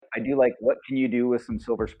I do like what can you do with some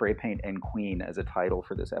silver spray paint and Queen as a title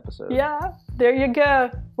for this episode. Yeah, there you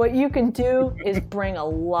go. What you can do is bring a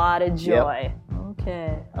lot of joy. Yep.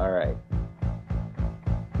 Okay. All right.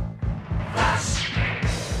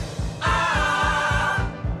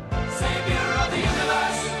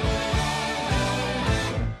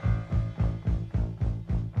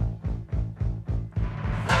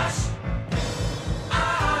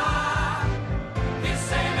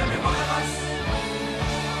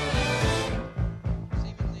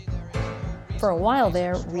 For a while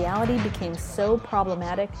there, reality became so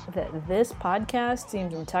problematic that this podcast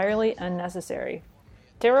seemed entirely unnecessary.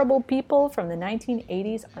 Terrible people from the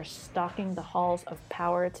 1980s are stalking the halls of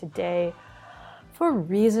power today for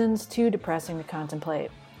reasons too depressing to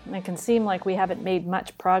contemplate. It can seem like we haven't made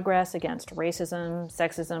much progress against racism,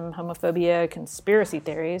 sexism, homophobia, conspiracy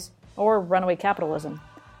theories, or runaway capitalism.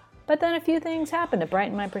 But then a few things happened to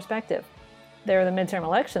brighten my perspective. There were the midterm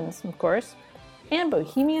elections, of course, and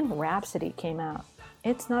Bohemian Rhapsody came out.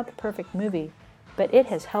 It's not the perfect movie, but it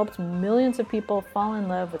has helped millions of people fall in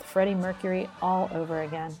love with Freddie Mercury all over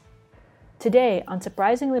again. Today, on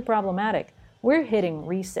Surprisingly Problematic, we're hitting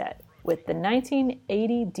reset with the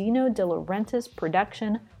 1980 Dino De Laurentiis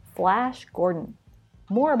production, Flash Gordon.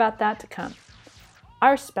 More about that to come.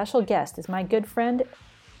 Our special guest is my good friend,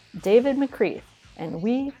 David McCreath, and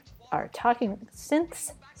we are talking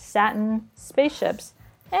synths, satin, spaceships,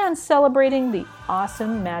 and celebrating the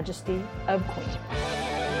awesome majesty of Queen.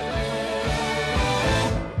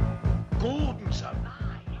 Gordon's so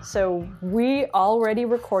nice. So we already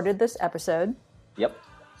recorded this episode. Yep.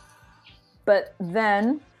 But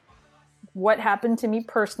then what happened to me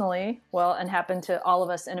personally, well, and happened to all of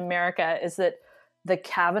us in America, is that the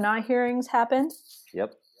Kavanaugh hearings happened.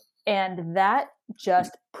 Yep. And that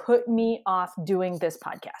just put me off doing this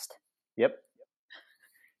podcast. Yep.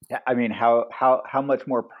 Yeah, I mean, how much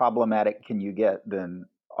more problematic can you get than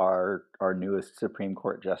our newest Supreme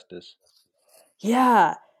Court justice?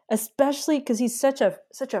 Yeah, especially because he's such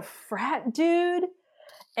a frat dude,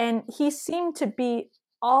 and he seemed to be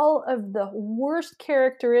all of the worst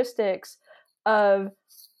characteristics of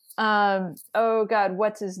oh God,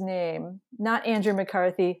 what's his name? Not Andrew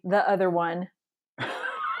McCarthy, the other one.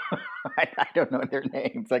 I don't know their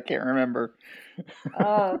names. I can't remember.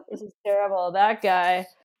 Oh, this is terrible. That guy.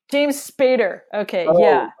 James Spader. Okay, Oh,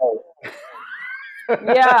 yeah. oh.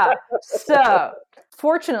 Yeah. So,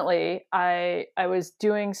 fortunately, I was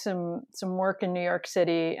doing some work in New York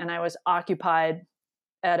City, and I was occupied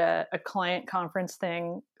at a client conference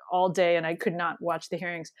thing all day, and I could not watch the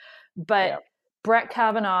hearings. But Yeah. Brett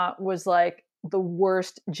Kavanaugh was like the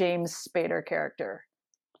worst James Spader character.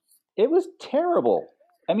 It was terrible.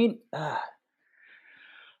 I mean,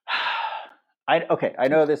 I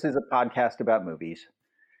know this is a podcast about movies.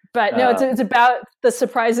 But no, it's about the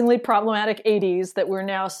surprisingly problematic 80s that we're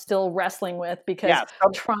now still wrestling with because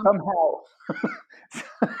Trump, somehow,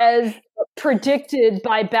 as predicted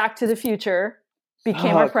by Back to the Future,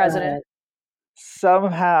 became our president.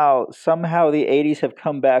 Somehow the 80s have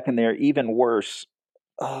come back and they're even worse.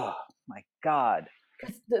 Oh my God.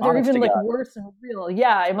 They're Honest even to like God. worse and real.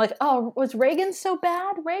 Yeah, I'm like, oh, was Reagan so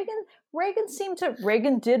bad?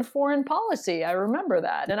 Reagan did foreign policy. I remember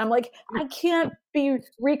that. And I'm like, I can't be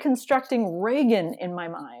reconstructing Reagan in my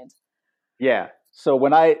mind. Yeah. So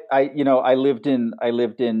when I lived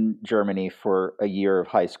in Germany for a year of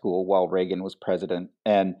high school while Reagan was president,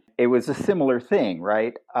 and it was a similar thing,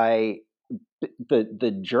 right?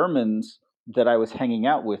 The Germans that I was hanging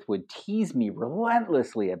out with would tease me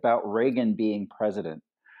relentlessly about Reagan being president.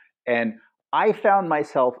 And I found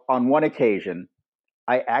myself on one occasion,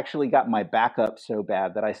 I actually got my back up so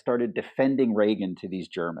bad that I started defending Reagan to these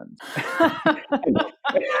Germans.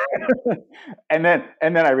 and then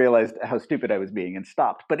I realized how stupid I was being and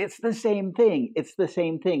stopped. But it's the same thing. It's the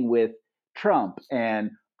same thing with Trump and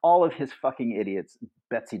all of his fucking idiots,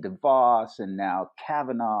 Betsy DeVos and now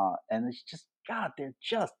Kavanaugh. And it's just, God, they're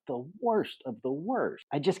just the worst of the worst.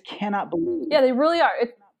 I just cannot believe. Yeah, they really are.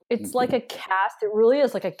 It's like a cast. It really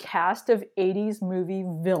is like a cast of 80s movie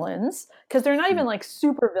villains, because they're not even like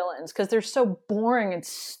super villains, because they're so boring and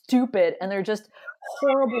stupid and they're just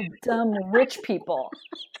horrible, dumb, rich people.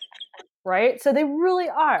 Right? So they really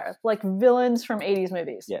are like villains from 80s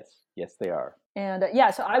movies. Yes, they are. And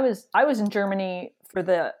so I was in Germany for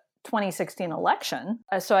the 2016 election.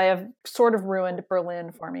 So I have sort of ruined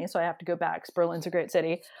Berlin for me. So I have to go back, because Berlin's a great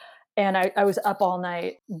city. And I was up all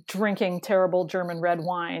night drinking terrible German red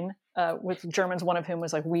wine with Germans, one of whom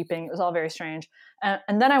was like weeping. It was all very strange.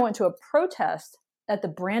 And then I went to a protest at the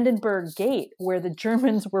Brandenburg Gate where the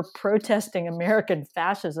Germans were protesting American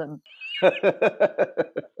fascism.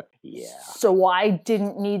 Yeah. So I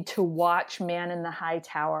didn't need to watch Man in the High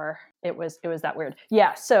Tower. It was that weird.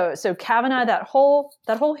 Yeah. So Kavanaugh, that whole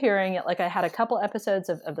hearing, like I had a couple episodes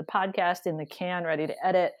of the podcast in the can ready to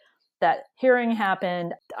edit. That hearing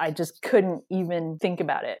happened. I just couldn't even think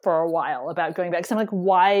about it for a while about going back. So I'm like,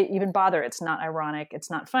 why even bother? It's not ironic. It's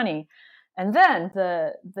not funny. And then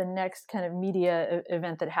the next kind of media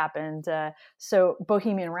event that happened, so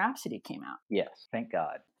Bohemian Rhapsody came out. Yes, thank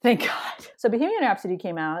God. Thank God. So Bohemian Rhapsody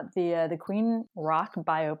came out, the Queen rock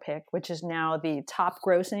biopic, which is now the top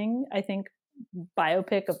grossing, I think,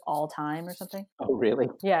 biopic of all time or something. Oh, really?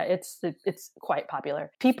 Yeah, it's quite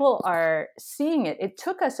popular. People are seeing it. It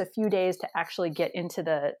took us a few days to actually get into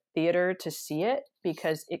the theater to see it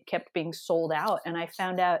because it kept being sold out. And I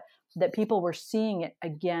found out that people were seeing it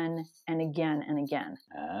again and again and again.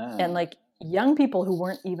 And like young people who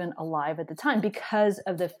weren't even alive at the time because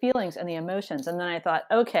of the feelings and the emotions. And then I thought,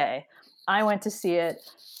 okay, I went to see it.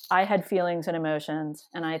 I had feelings and emotions.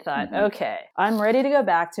 And I thought, okay, I'm ready to go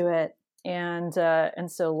back to it. And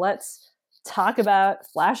so let's talk about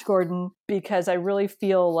Flash Gordon, because I really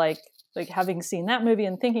feel like having seen that movie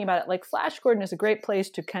and thinking about it, like Flash Gordon is a great place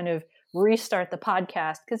to kind of restart the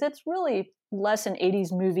podcast because it's really less an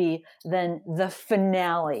 80s movie than the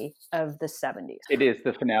finale of the 70s. It is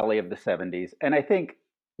the finale of the 70s. And I think,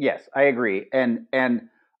 yes, I agree. And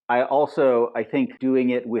I think doing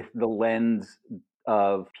it with the lens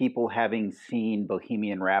of people having seen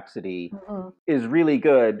Bohemian Rhapsody is really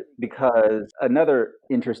good, because another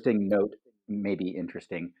interesting note, maybe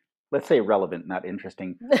interesting, let's say relevant, not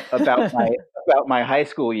interesting, about my high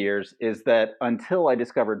school years is that until I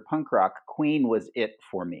discovered punk rock, Queen was it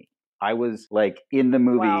for me. I was like in the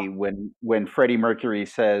movie when Freddie Mercury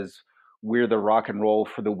says, "We're the rock and roll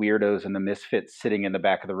for the weirdos and the misfits sitting in the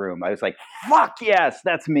back of the room." I was like, fuck yes,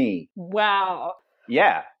 that's me. Wow.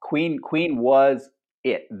 Yeah, Queen was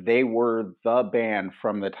it. They were the band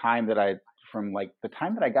from the time that I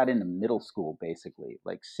got into middle school, basically,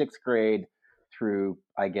 like 6th grade through,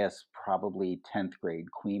 I guess, probably 10th grade.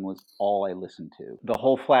 Queen was all I listened to. The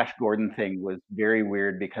whole Flash Gordon thing was very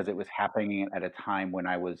weird because it was happening at a time when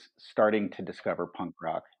I was starting to discover punk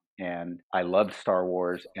rock, and I loved Star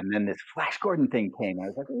Wars, and then this Flash Gordon thing came. I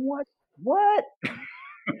was like, what?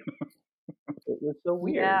 It was so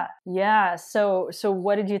weird. Yeah. So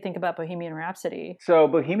what did you think about Bohemian Rhapsody? So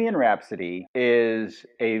Bohemian Rhapsody is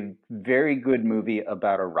a very good movie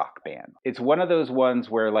about a rock band. It's one of those ones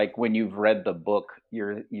where, like, when you've read the book,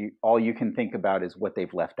 all you can think about is what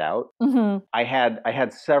they've left out. I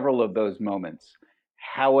had several of those moments.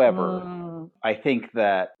 However, I think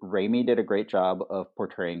that Raimi did a great job of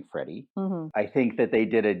portraying Freddie. I think that they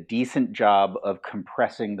did a decent job of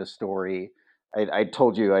compressing the story. I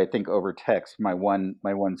told you, I think over text, my one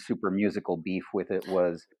super musical beef with it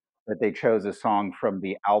was that they chose a song from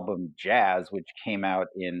the album Jazz, which came out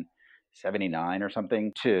in 79 or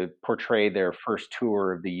something, to portray their first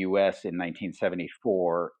tour of the US in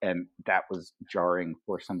 1974. And that was jarring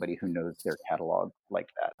for somebody who knows their catalog like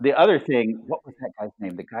that. The other thing, what was that guy's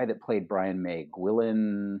name? The guy that played Brian May,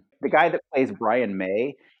 Gwilyn. The guy that plays Brian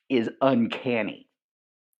May is uncanny.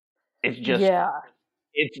 It's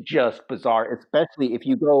just bizarre, especially if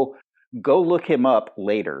you go look him up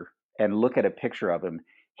later and look at a picture of him.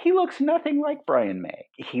 He looks nothing like Brian May.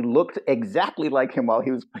 He looked exactly like him while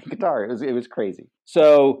he was playing guitar. It was crazy.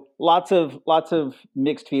 So lots of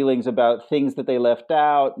mixed feelings about things that they left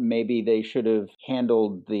out. Maybe they should have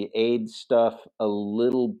handled the AIDS stuff a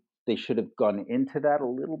little. They should have gone into that a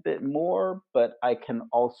little bit more, but I can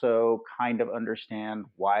also kind of understand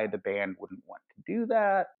why the band wouldn't want to do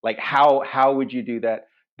that. Like, how would you do that?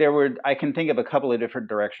 I can think of a couple of different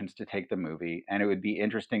directions to take the movie, and it would be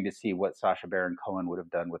interesting to see what Sacha Baron Cohen would have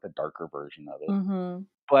done with a darker version of it.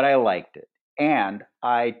 But I liked it. And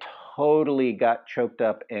I totally got choked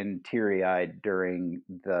up and teary-eyed during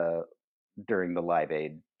the Live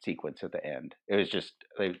Aid sequence at the end. It was just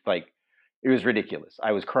like, it was ridiculous.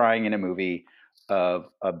 I was crying in a movie of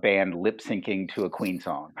a band lip syncing to a Queen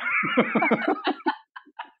song.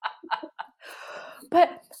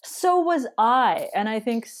 But so was I, and I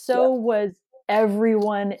think so was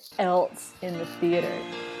everyone else in the theater.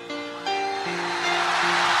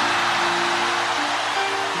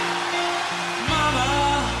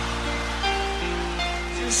 Mama,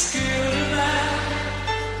 just scared of that.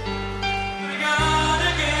 I got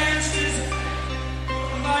against his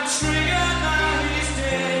my trigger, now he's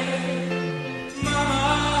dead. Mama,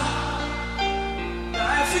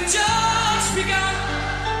 life had just begun.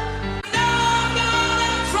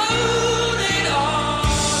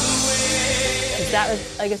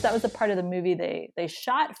 guess that was the part of the movie they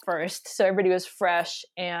shot first, so everybody was fresh,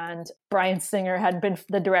 and Bryan Singer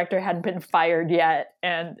the director hadn't been fired yet,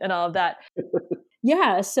 and all of that.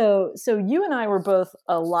 Yeah, so you and I were both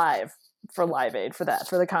alive for Live Aid for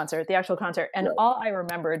the concert, the actual concert, and Right. all I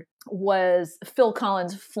remembered was Phil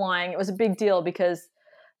Collins flying. It was a big deal because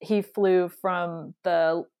he flew from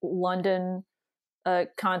the London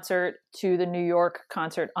concert to the New York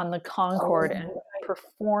concert on the Concorde and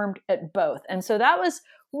performed at both. And so that was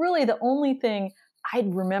really the only thing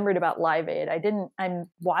I'd remembered about Live Aid. I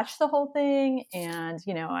watched the whole thing, and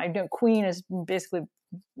I know Queen has basically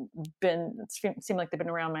seemed like they've been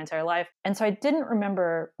around my entire life, and so I didn't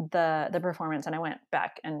remember the performance, and I went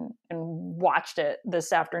back and watched it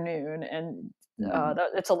this afternoon, and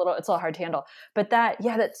it's a little hard to handle. But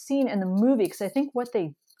that scene in the movie, because I think what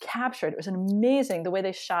they captured, it was amazing. The way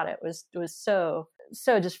they shot it was so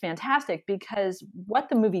just fantastic, because what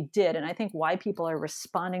the movie did, and I think why people are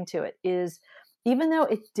responding to it, is even though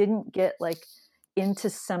it didn't get like into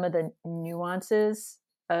some of the nuances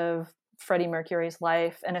of Freddie Mercury's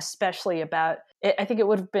life, and especially about it, I think it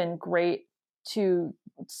would have been great to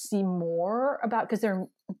see more about, because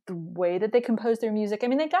the way that they composed their music, I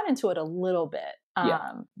mean, they got into it a little bit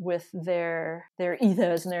with their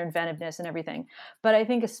ethos and their inventiveness and everything. But I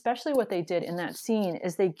think especially what they did in that scene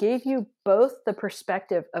is they gave you both the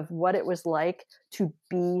perspective of what it was like to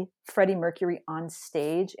be Freddie Mercury on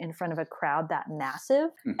stage in front of a crowd that massive.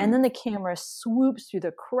 Mm-hmm. And then the camera swoops through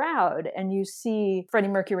the crowd and you see Freddie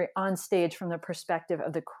Mercury on stage from the perspective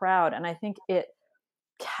of the crowd. And I think it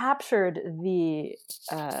captured the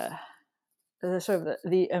sort of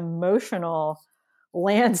the emotional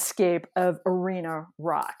landscape of arena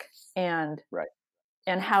rock, and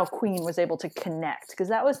how Queen was able to connect, because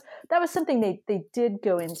that was something they did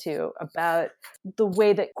go into about the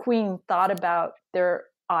way that Queen thought about their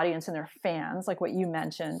audience and their fans, like what you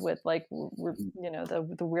mentioned with like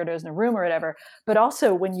the weirdos in the room or whatever, but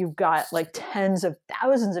also when you've got like tens of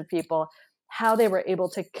thousands of people, how they were able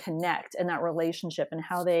to connect in that relationship, and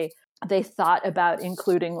how they thought about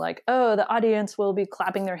including like, oh, the audience will be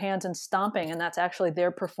clapping their hands and stomping, and that's actually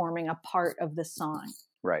they're performing a part of the song.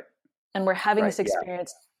 Right. And we're having this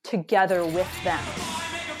experience together with them.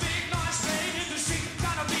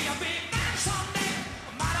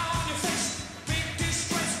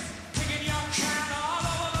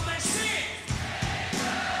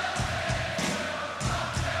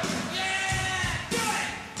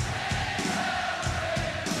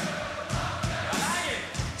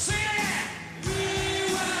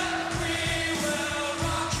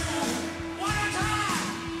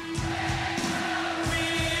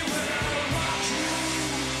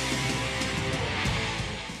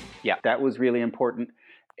 Yeah, that was really important.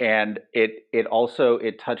 And it also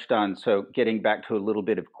touched on, so getting back to a little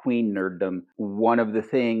bit of Queen nerddom, one of the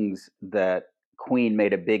things that Queen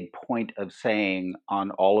made a big point of saying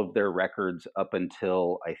on all of their records up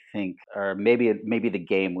until I think, or maybe the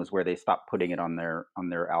Game was where they stopped putting it on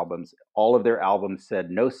their albums. All of their albums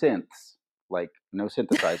said no synths, like no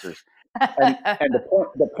synthesizers. And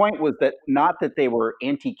the point was that not that they were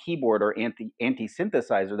anti-keyboard or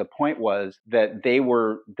anti-synthesizer. The point was that they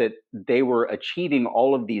were achieving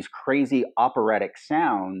all of these crazy operatic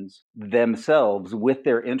sounds themselves with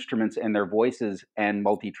their instruments and their voices and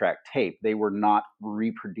multi-track tape. They were not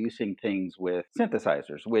reproducing things with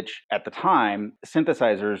synthesizers, which at the time,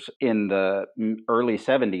 synthesizers in the early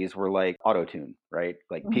 70s were like auto-tune, right?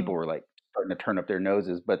 Like people were like starting to turn up their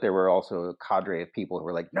noses, but there were also a cadre of people who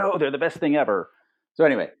were like, no, they're the best thing ever. So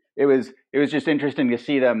anyway, it was just interesting to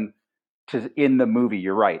see them in the movie.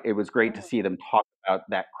 You're right. It was great to see them talk about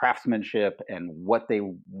that craftsmanship and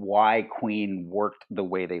why Queen worked the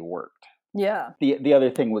way they worked. Yeah. The other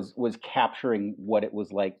thing was capturing what it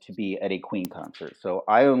was like to be at a Queen concert. So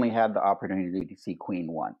I only had the opportunity to see Queen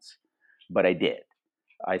once, but I did.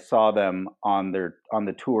 I saw them on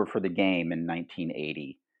the tour for the Game in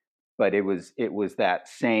 1980. But it was that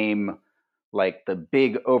same, like the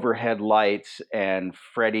big overhead lights and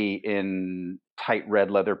Freddie in tight red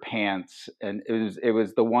leather pants, and it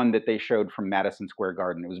was the one that they showed from Madison Square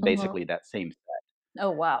Garden. It was basically that same set. Oh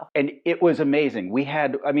wow! And it was amazing. We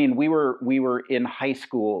were in high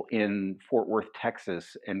school in Fort Worth,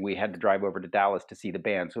 Texas, and we had to drive over to Dallas to see the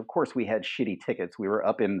band. So of course we had shitty tickets. We were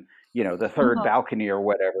up in the third balcony or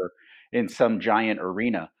whatever in some giant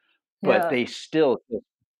arena, but they still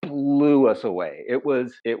blew us away. It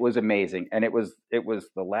was amazing, and it was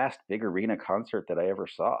the last big arena concert that I ever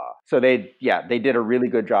saw. So they did a really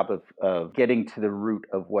good job of getting to the root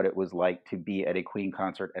of what it was like to be at a Queen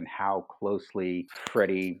concert and how closely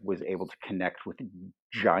Freddie was able to connect with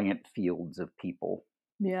giant fields of people.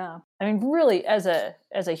 Yeah. I mean, really, as a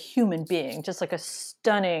human being, just like a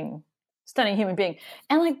stunning human being.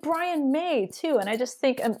 And like Brian May too. And I just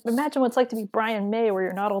think, imagine what it's like to be Brian May, where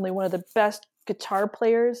you're not only one of the best guitar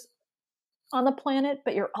players on the planet,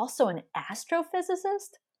 but you're also an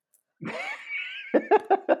astrophysicist.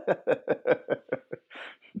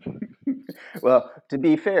 Well, to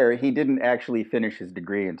be fair, he didn't actually finish his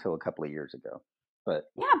degree until a couple of years ago.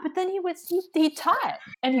 But yeah, but then he taught,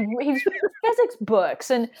 and he wrote physics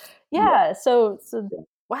books, and yeah. So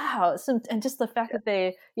wow. So, and just the fact that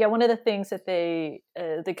they, one of the things that they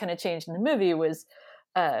kind of changed in the movie was,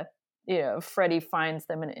 Freddie finds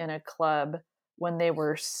them in a club when they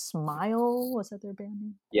were Smile. Was that their band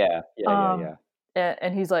name? Yeah.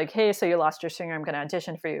 And he's like, hey, so you lost your singer, I'm going to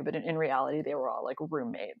audition for you. But in reality, they were all like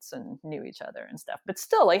roommates and knew each other and stuff. But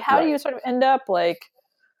still, like, how do you sort of end up like,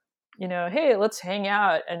 hey, let's hang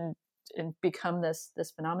out and become this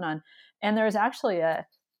phenomenon? And there's actually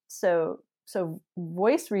so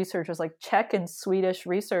voice researchers, like Czech and Swedish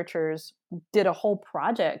researchers, did a whole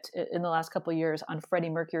project in the last couple of years on Freddie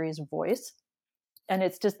Mercury's voice. And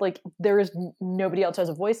it's just like, there is nobody else who has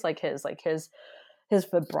a voice like his. Like his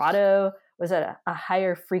vibrato was at a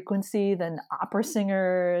higher frequency than opera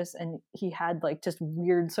singers, and he had like just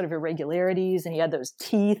weird sort of irregularities, and he had those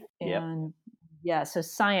teeth. And so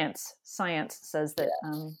science says that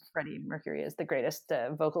Freddie Mercury is the greatest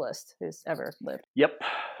vocalist who's ever lived. Yep.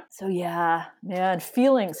 So yeah, man,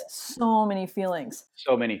 feelings, so many feelings.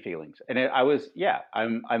 And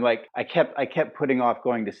I'm like, I kept putting off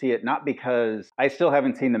going to see it, not because I still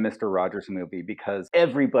haven't seen the Mr. Rogers movie, because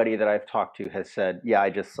everybody that I've talked to has said, yeah, I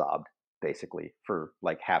just sobbed basically for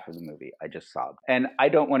like half of the movie. I just sobbed, and I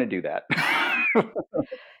don't want to do that.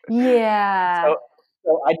 Yeah.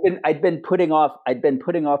 So I'd been putting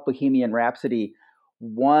off Bohemian Rhapsody,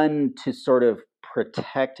 one, to sort of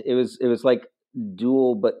protect. It was like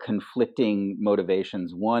dual but conflicting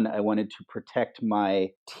motivations. One, I wanted to protect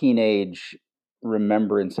my teenage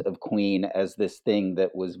remembrance of Queen as this thing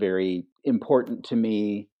that was very important to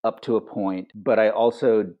me up to a point, but I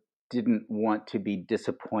also didn't want to be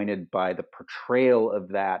disappointed by the portrayal of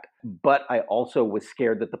that, but I also was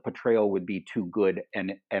scared that the portrayal would be too good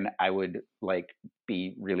and I would like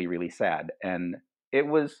be really, really sad. And it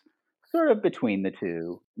was sort of between the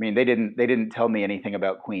two. I mean, they didn't tell me anything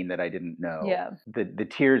about Queen that I didn't know. Yeah. The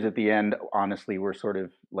tears at the end, honestly, were sort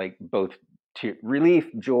of like both relief,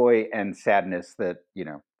 joy, and sadness that,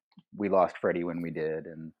 we lost Freddie when we did.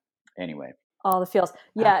 And anyway. All the feels.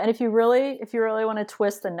 Yeah. And if you really want to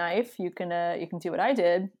twist the knife, you can do what I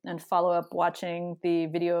did and follow up watching the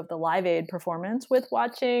video of the Live Aid performance with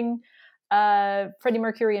watching Freddie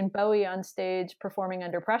Mercury and Bowie on stage performing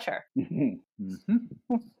Under Pressure.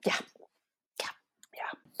 Mm-hmm. Yeah.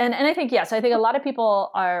 And I think, yes, I think a lot of people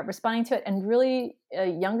are responding to it, and really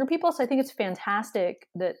younger people. So I think it's fantastic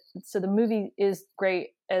so the movie is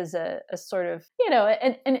great as a sort of,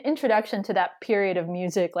 an introduction to that period of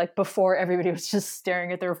music, like before everybody was just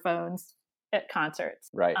staring at their phones at concerts.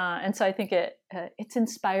 Right. And so I think it's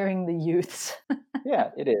inspiring the youths.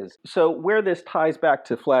 Yeah, it is. So where this ties back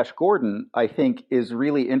to Flash Gordon, I think, is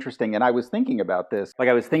really interesting. And I was thinking about this. Like,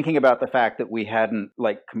 I was thinking about the fact that we hadn't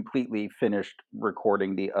like completely finished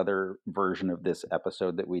recording the other version of this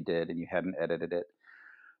episode that we did, and you hadn't edited it.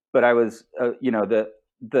 But I was,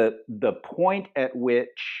 the point at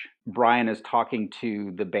which Brian is talking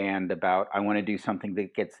to the band about, I want to do something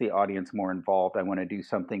that gets the audience more involved. I want to do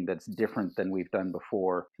something that's different than we've done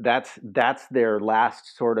before. That's their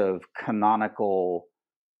last sort of canonical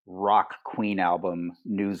rock Queen album,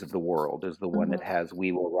 News of the World, is the one that has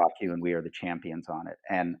We Will Rock You and We Are the Champions on it.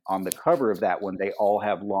 And on the cover of that one, they all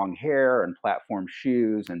have long hair and platform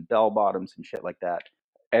shoes and bell bottoms and shit like that.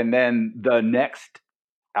 And then the next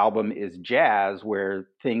album is Jazz, where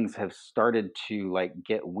things have started to like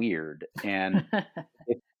get weird, and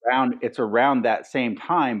it's around that same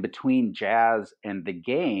time between Jazz and The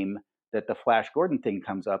Game that the Flash Gordon thing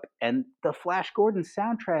comes up, and the Flash Gordon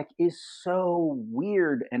soundtrack is so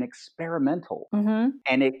weird and experimental, and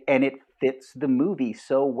it fits the movie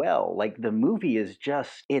so well. Like, the movie is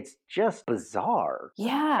it's just bizarre.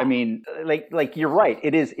 Yeah, I mean, like you're right.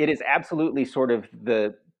 It is absolutely sort of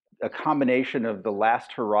a combination of The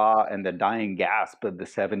Last Hurrah and The Dying Gasp of the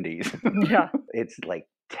 70s. Yeah. It's like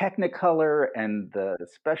Technicolor, and the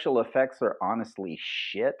special effects are honestly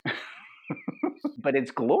shit. But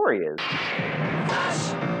it's glorious.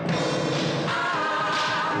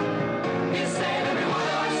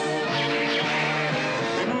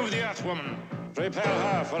 Remove the Earthwoman. Prepare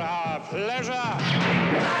her for our pleasure.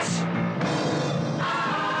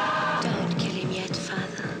 Don't kill him yet,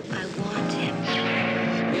 Father. I want him.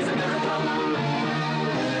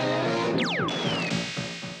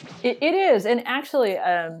 It is, and actually,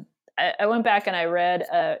 I went back and I read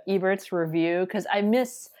Ebert's review because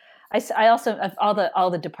I also of all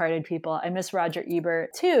the departed people, I miss Roger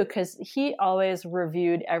Ebert too because he always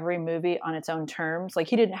reviewed every movie on its own terms. Like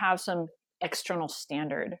he didn't have some external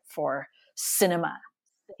standard for cinema.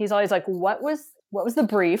 He's always like, what was the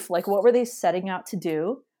brief? Like, what were they setting out to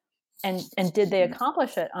do, and did they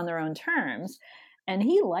accomplish it on their own terms? And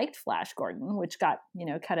he liked Flash Gordon, which got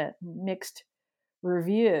kind of mixed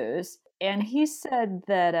reviews. And he said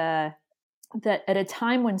that that at a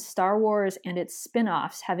time when Star Wars and its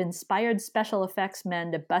spin-offs have inspired special effects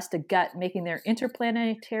men to bust a gut, making their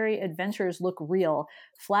interplanetary adventures look real,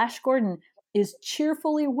 Flash Gordon is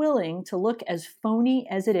cheerfully willing to look as phony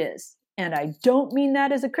as it is. And I don't mean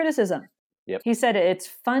that as a criticism. Yep. He said it's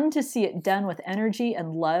fun to see it done with energy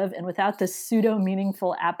and love and without the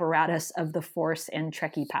pseudo-meaningful apparatus of the Force and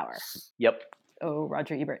Trekkie power. Yep. Oh,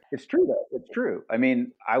 Roger Ebert. It's true, though. It's true. I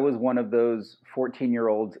mean, I was one of those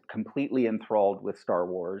 14-year-olds completely enthralled with Star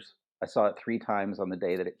Wars. I saw it 3 times on the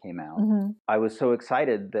day that it came out. Mm-hmm. I was so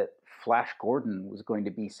excited that Flash Gordon was going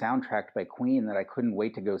to be soundtracked by Queen that I couldn't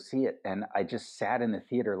wait to go see it. And I just sat in the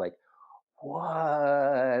theater like,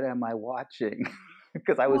 what am I watching?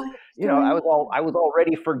 Because I was, I was all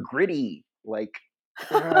ready for gritty, like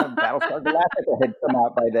Battlestar Galactica had come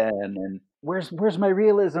out by then, and where's my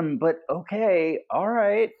realism? But okay, all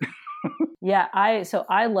right. Yeah,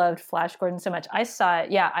 I loved Flash Gordon so much. I saw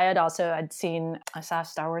it. Yeah, I saw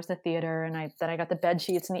Star Wars the theater, and then I got the bed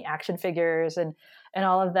sheets and the action figures and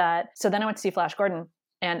all of that. So then I went to see Flash Gordon,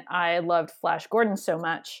 and I loved Flash Gordon so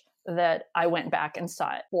much that I went back and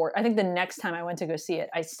saw it. I think the next time I went to go see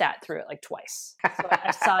it, I sat through it like twice. So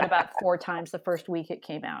I saw it about 4 times the first week it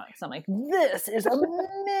came out. So I'm like, this is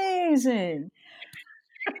amazing.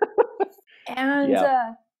 And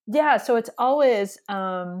so it's always,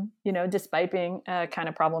 despite being kind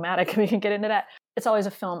of problematic, we can get into that. It's always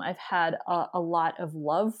a film I've had a lot of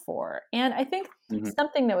love for. And I think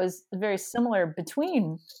something that was very similar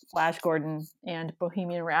between Flash Gordon and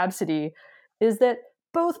Bohemian Rhapsody is that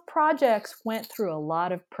both projects went through a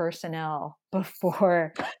lot of personnel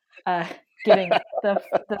before getting the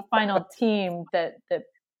final team that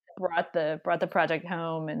brought the project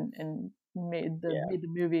home and made the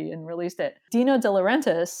movie and released it. Dino De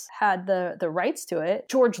Laurentiis had the rights to it.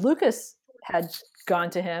 George Lucas had gone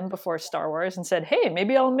to him before Star Wars and said, "Hey,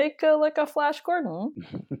 maybe I'll make a Flash Gordon."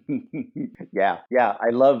 Yeah. I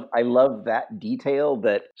love that detail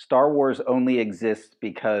that Star Wars only exists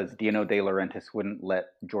because Dino De Laurentiis wouldn't let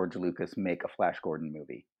George Lucas make a Flash Gordon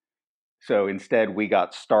movie. So instead, we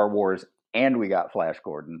got Star Wars and we got Flash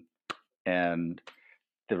Gordon, and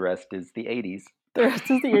the rest is the 80s. The rest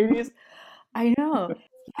is the 80s. I know.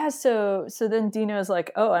 Yeah. So then Dino's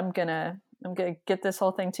like, "Oh, I'm gonna get this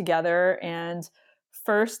whole thing together." And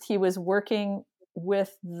first, he was working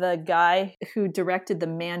with the guy who directed The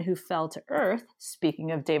Man Who Fell to Earth.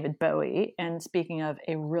 Speaking of David Bowie, and speaking of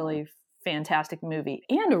a really fantastic movie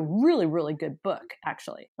and a really, really good book,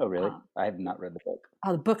 actually. Oh, really? I have not read the book.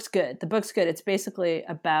 Oh, the book's good. It's basically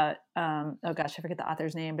about, I forget the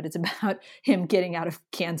author's name, but it's about him getting out of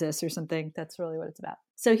Kansas or something. That's really what it's about.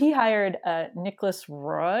 So he hired Nicholas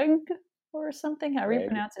Roeg or something, however you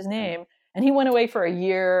pronounce his name. And he went away for a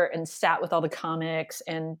year and sat with all the comics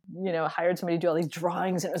and, hired somebody to do all these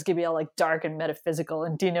drawings. And it was going to be all like dark and metaphysical.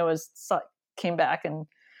 And Dino came back and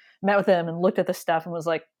met with him and looked at the stuff and was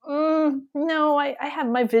like, no, I have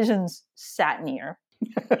my visions satinier.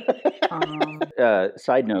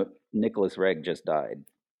 Side note, Nicholas Roeg just died.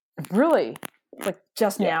 Really? Like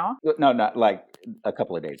just now? No, not like a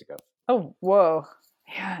couple of days ago. Oh, whoa.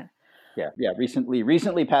 Man. Yeah.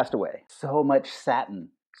 Recently passed away. So much satin.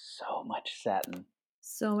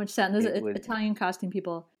 Those Italian costume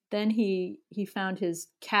people. Then he found his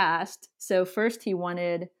cast. So first he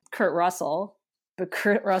wanted Kurt Russell, but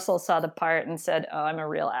Kurt Russell saw the part and said, "Oh, I'm a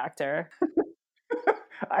real actor."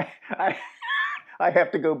 I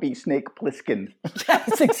have to go be Snake Plissken.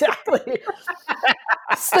 Yes, exactly.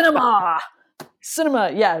 Cinema.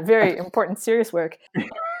 Yeah, very important, serious work.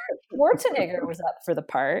 Schwarzenegger was up for the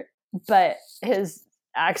part, but his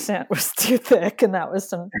accent was too thick, and that was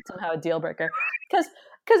somehow a deal breaker. Because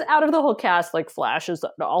out of the whole cast, like Flash is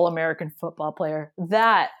an all-American football player.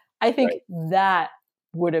 That I think that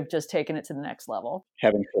would have just taken it to the next level.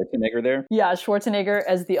 Having Schwarzenegger there? Yeah, Schwarzenegger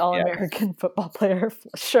as the all-American football player.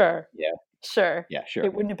 Sure. Yeah. Sure. Yeah, sure.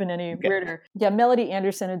 It wouldn't have been any weirder. Yeah, Melody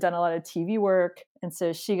Anderson had done a lot of TV work, and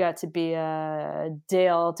so she got to be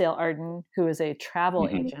Dale Arden, who is a travel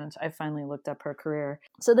agent. I finally looked up her career.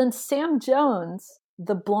 So then Sam Jones,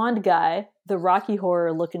 the blonde guy, the Rocky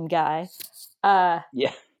Horror looking guy, got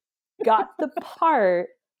the part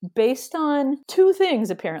based on two things,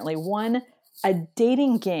 apparently. One, a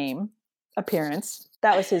dating game appearance.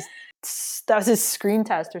 That was his screen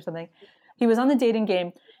test or something. He was on the dating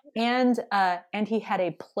game, and he had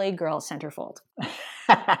a Playgirl centerfold.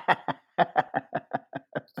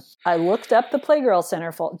 I looked up the Playgirl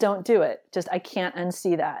centerfold. Don't do it. Just I can't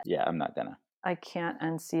unsee that. Yeah, I'm not gonna. I can't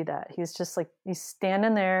unsee that. He's just like, he's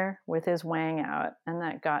standing there with his wang out, and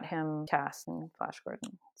that got him cast in Flash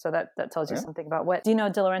Gordon. So that tells you something about what Dino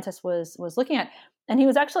De Laurentiis was looking at. And he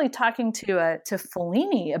was actually talking to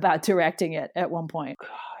Fellini about directing it at one point. God.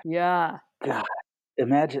 Yeah. God,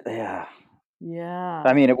 imagine. Yeah. Yeah.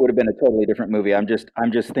 I mean, it would have been a totally different movie. I'm just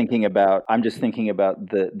thinking about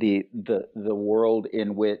the world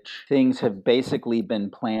in which things have basically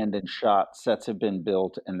been planned and shot, sets have been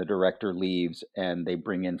built, and the director leaves, and they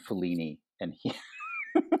bring in Fellini, and he.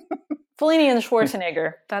 Fellini and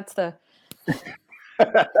Schwarzenegger. That's the.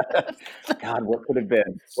 God, what could have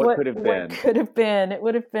been? What could have been? What could have been? It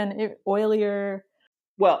would have been oilier.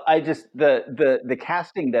 Well, I just the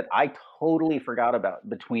casting that I totally forgot about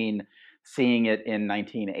between seeing it in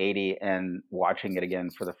 1980 and watching it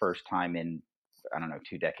again for the first time in, I don't know,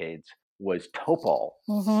 2 decades, was Topol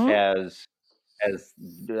as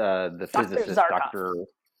the physicist, Dr.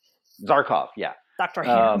 Zarkov. Yeah, Dr.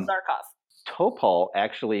 Hans Zarkov. Topol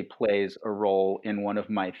actually plays a role in one of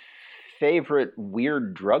my favorite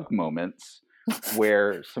weird drug moments,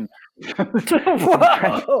 where some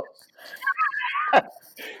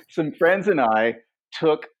friends and I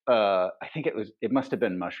took, I think it must have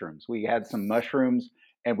been mushrooms. We had some mushrooms,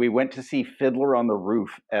 and we went to see Fiddler on the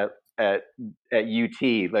Roof at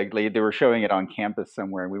UT. Like they were showing it on campus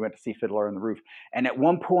somewhere, and we went to see Fiddler on the Roof. And at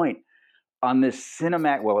one point on this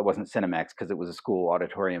Cinemax, well, it wasn't Cinemax because it was a school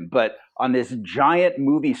auditorium, but on this giant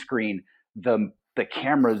movie screen, the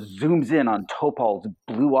camera zooms in on Topol's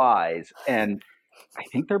blue eyes, and I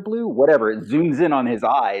think they're blue, whatever. It zooms in on his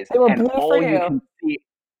eyes, they were and blue all for you can see.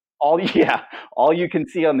 All you can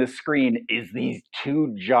see on this screen is these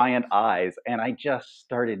 2 giant eyes, and I just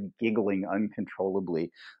started giggling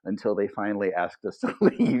uncontrollably until they finally asked us to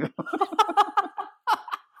leave.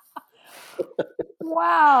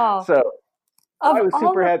 Wow. So I was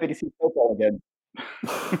super happy to see Topol again.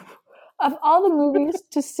 Of all the movies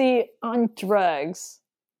to see on drugs.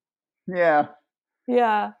 Yeah.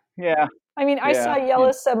 Yeah. Yeah. I mean, I saw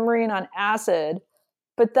Yellow Submarine on acid,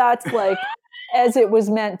 but that's like as it was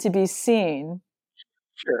meant to be seen.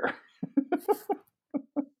 Sure.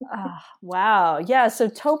 Wow. Yeah. So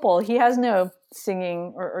Topol, he has no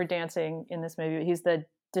singing or dancing in this movie. He's the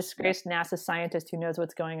disgraced NASA scientist who knows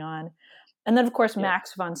what's going on. And then, of course,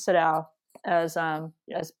 Max von Sydow as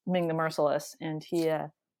Ming the Merciless. And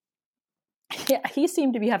he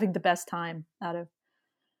seemed to be having the best time out of.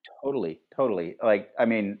 Totally. Like, I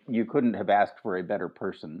mean, you couldn't have asked for a better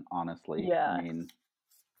person, honestly. Yeah. I mean,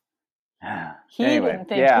 he didn't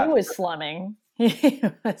think he was slumming. He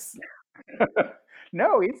was.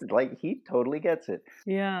 No, he totally gets it.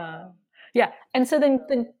 Yeah. And so then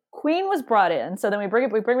Queen was brought in. So then we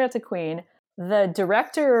bring it up to Queen. The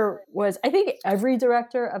director was, I think, every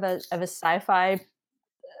director of a sci-fi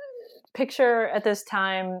picture at this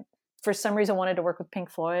time, for some reason, wanted to work with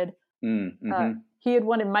Pink Floyd. Mm-hmm. He had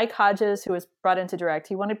wanted Mike Hodges, who was brought in to direct.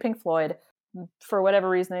 He wanted Pink Floyd. For whatever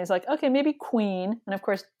reason, he's like, okay, maybe Queen. And of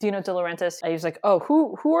course, Dino De Laurentiis, he's like, oh,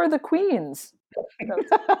 who are the Queens?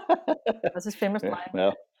 That's his famous line.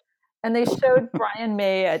 Well. And they showed Brian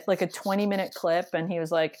May at like a 20-minute clip, and he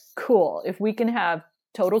was like, cool, if we can have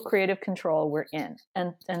total creative control, we're in.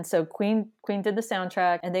 And so Queen did the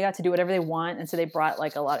soundtrack, and they got to do whatever they want. And so they brought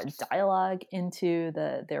like a lot of dialogue into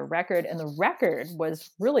their record, and the record was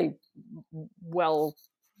really well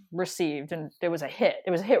received, and it was a hit.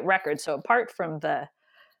 It was a hit record. So apart from the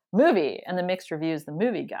movie and the mixed reviews the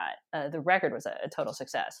movie got, the record was a total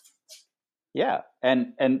success. Yeah,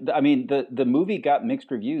 and I mean the movie got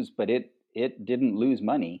mixed reviews, but it didn't lose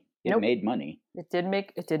money. It made money. It did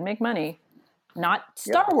make money. Not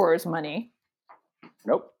Star Wars money.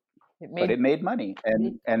 Nope. But it made money,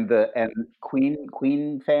 and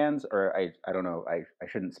Queen fans, or I don't know, I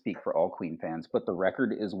shouldn't speak for all Queen fans, but the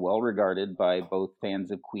record is well regarded by both fans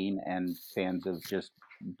of Queen and fans of just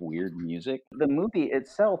weird music. The movie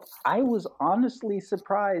itself, I was honestly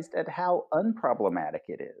surprised at how unproblematic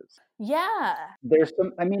it is. Yeah. There's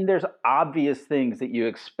obvious things that you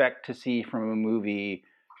expect to see from a movie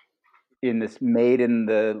made in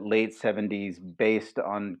the late 70s based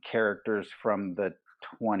on characters from the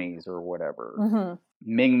 20s or whatever. Mm-hmm.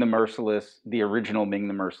 Ming the Merciless, the original Ming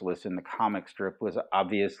the Merciless in the comic strip, was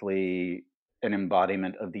obviously an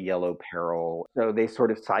embodiment of the Yellow Peril. So they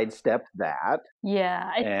sort of sidestepped that.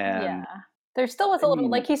 Yeah. There still was a little,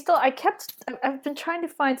 like, I've been trying to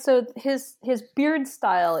find, so his beard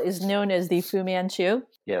style is known as the Fu Manchu.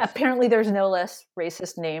 Yes. Apparently there's no less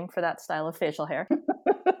racist name for that style of facial hair.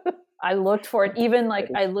 I looked for it, even like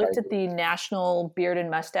I looked at the national beard and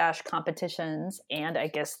mustache competitions, and I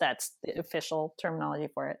guess that's the official terminology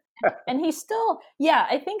for it. And he's still, yeah,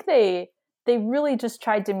 I think they really just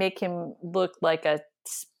tried to make him look like a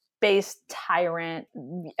space tyrant.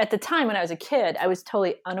 At the time when I was a kid, I was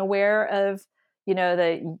totally unaware of,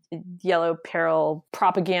 the Yellow Peril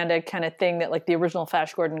propaganda kind of thing that like the original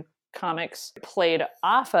Flash Gordon comics played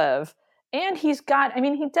off of. And he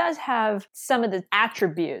does have some of the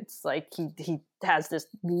attributes. Like he has this,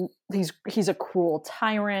 he's a cruel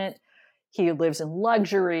tyrant. He lives in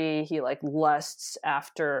luxury. He like lusts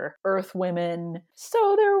after Earth women.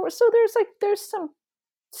 So there's some,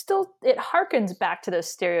 still, it harkens back to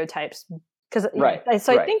those stereotypes. Because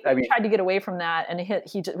I think they tried to get away from that, and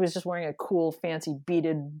he was just wearing a cool, fancy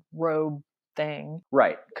beaded robe thing.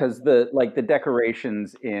 Right, because the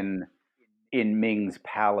decorations in Ming's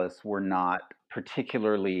palace were not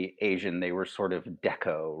particularly Asian. They were sort of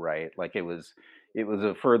deco, right? Like it was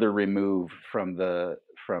a further remove from the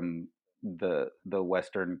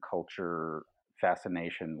Western culture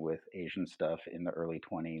fascination with Asian stuff in the early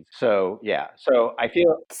 20s. So yeah, so I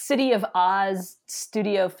feel City of Oz,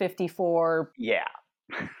 Studio 54. Yeah.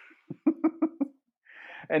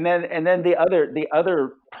 And then the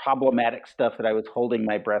other problematic stuff that I was holding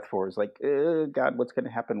my breath for is like, God, what's going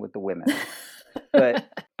to happen with the women?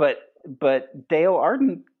 but Dale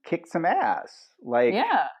Arden kicked some ass. Like,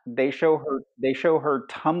 yeah, they show her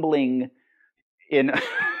tumbling in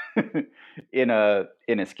in a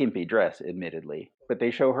skimpy dress, admittedly, but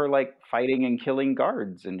they show her like fighting and killing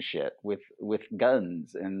guards and shit with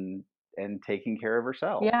guns and taking care of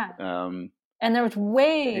herself. Yeah. And there was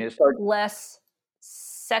way less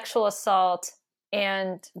sexual assault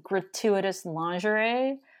and gratuitous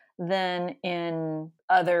lingerie than in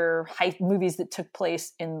other movies that took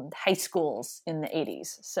place in high schools in the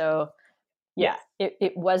 80s. So yeah,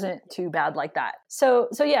 it wasn't too bad like that. So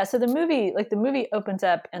the movie opens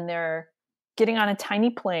up and they're getting on a tiny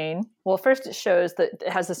plane. Well, first it shows that it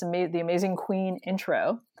has the Amazing Queen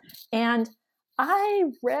intro. And I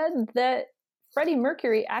read that Freddie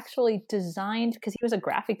Mercury actually designed, because he was a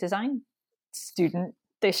graphic design student,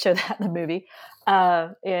 they show that in the movie,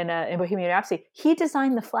 in Bohemian Rhapsody, he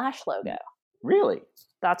designed the Flash logo. Really?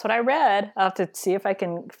 That's what I read. I'll have to see if I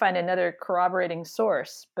can find another corroborating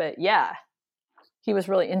source. But yeah, he was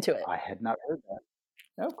really into it. I had not heard that.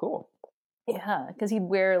 Oh, cool. Yeah, because he'd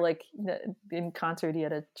wear, like, in concert, he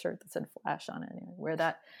had a shirt that said Flash on it. And he'd wear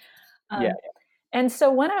that. Yeah. And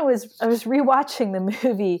so when I was rewatching the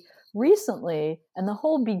movie recently, and the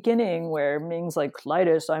whole beginning where Ming's like,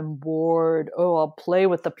 Clytus, I'm bored. Oh, I'll play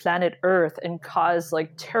with the planet Earth and cause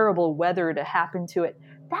like terrible weather to happen to it.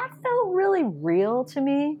 That felt really real to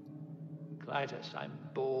me. Clytus, I'm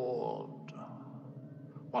bored.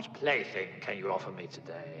 What plaything can you offer me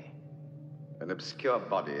today? An obscure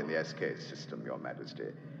body in the SK system, Your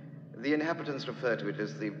Majesty. The inhabitants refer to it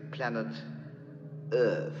as the planet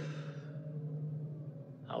Earth.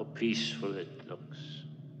 How peaceful it looks.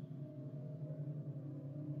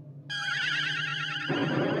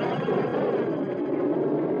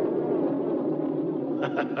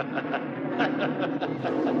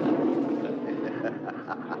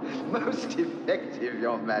 Most effective,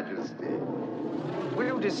 Your Majesty. Will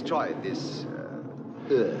you destroy this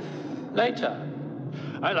Earth? Later.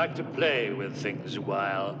 I like to play with things a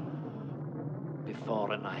while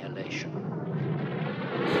before annihilation.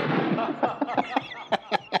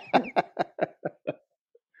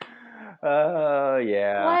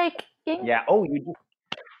 Yeah. Like, yeah. Oh,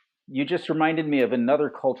 you just reminded me of another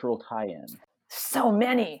cultural tie-in. So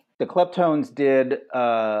many. The Kleptones did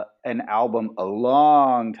an album a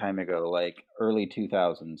long time ago, like early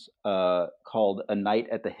 2000s, called "A Night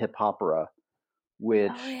at the Hip Opera,"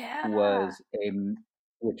 which was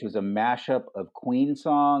a mashup of Queen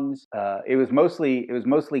songs. It was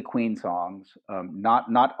mostly Queen songs,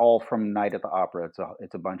 not all from Night at the Opera.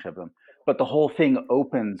 It's a bunch of them. But the whole thing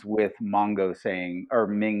opens with Ming saying,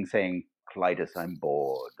 "Clytus, I'm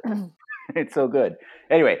bored." It's so good.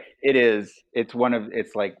 Anyway, it's one of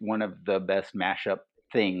the best mashup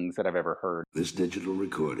things that I've ever heard. This digital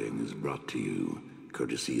recording is brought to you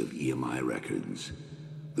courtesy of EMI Records,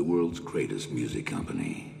 the world's greatest music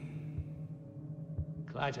company.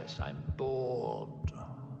 Clytus, I'm bored.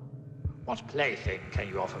 What plaything can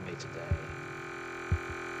you offer me today?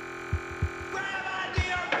 Grab onto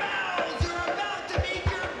your bells! You're about to meet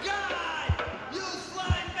your god! You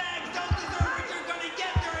slime bags don't deserve what you're gonna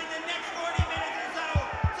get during the next 40 minutes or so!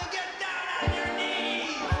 So get down on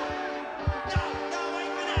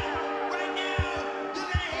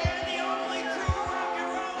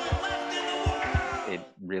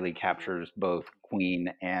really captures both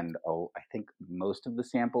Queen and I think most of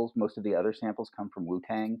the other samples come from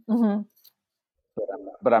Wu-Tang, Mm-hmm.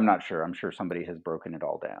 but I'm not sure. I'm sure somebody has broken it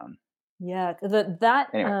all down. Yeah,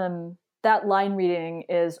 Anyway. That line reading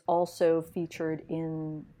is also featured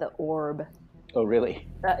in The Orb. Oh, really?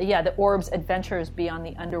 The Orb's Adventures Beyond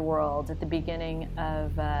the Underworld at the beginning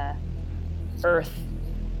of Earth,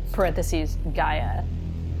 parentheses, Gaia.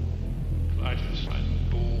 Clitus, I'm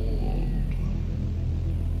bored.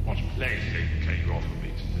 What plaything can you offer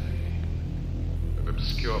me today? An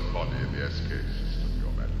obscure body in the SK system,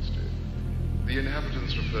 Your Majesty. The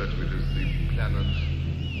inhabitants refer to it as the planet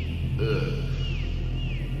Earth.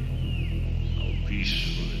 How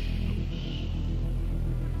peaceful it looks.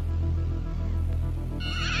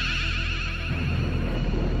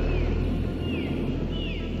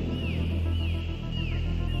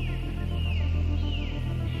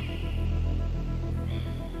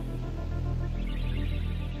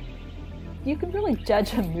 You can really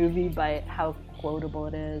judge a movie by how quotable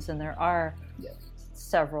it is, and there are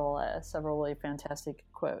several really fantastic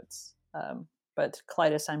quotes. But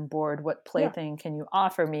Clitus, I'm bored. What plaything can you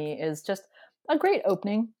offer me? Is just a great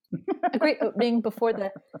opening. A great opening before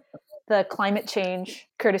the climate change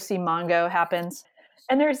courtesy Mongo happens.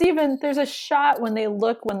 And there's a shot when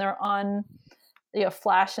they're on,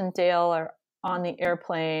 Flash and Dale are on the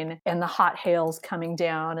airplane and the hot hail's coming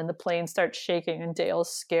down and the plane starts shaking and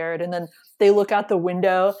Dale's scared. And then they look out the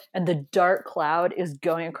window and the dark cloud is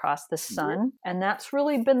going across the sun. And that's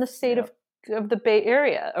really been the state of the Bay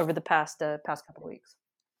Area over the past couple of weeks.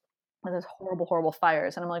 With those horrible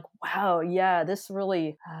fires. And I'm like, wow, yeah, this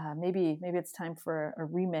really, maybe it's time for a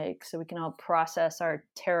remake so we can all process our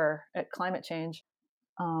terror at climate change.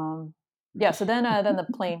 So then the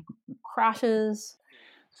plane crashes.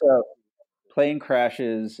 So plane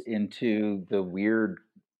crashes into the weird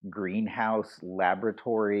greenhouse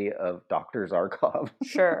laboratory of Dr. Zarkov.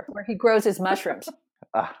 Sure, where he grows his mushrooms.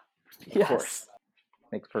 Of course.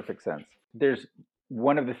 Makes perfect sense. There's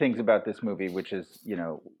one of the things about this movie, which is,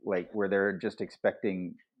 like where they're just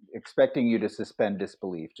expecting you to suspend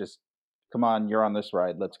disbelief. Just, come on, you're on this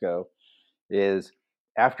ride, let's go. Is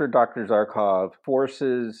after Dr. Zarkov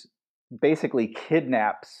basically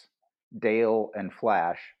kidnaps Dale and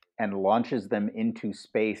Flash and launches them into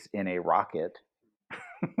space in a rocket.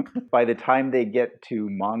 By the time they get to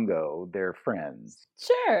Mongo, they're friends.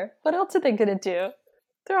 Sure. What else are they going to do?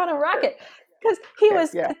 They're on a rocket.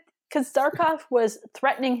 Because Zarkov was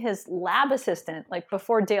threatening his lab assistant, like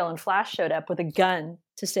before Dale and Flash showed up, with a gun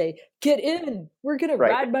to say, "Get in, we're going to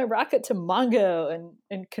ride my rocket to Mongo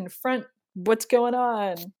and confront what's going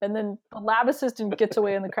on." And then the lab assistant gets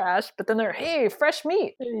away in the crash, but then they're, "Hey, fresh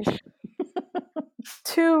meat."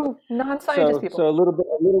 Two non-scientist people. So a little bit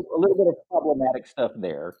of problematic stuff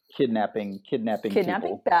there. Kidnapping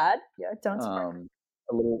people. Bad. Yeah, don't support.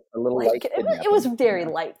 A little light kidnapping. It was very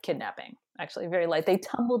light kidnapping, actually, very light. They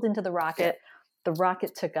tumbled into the rocket. The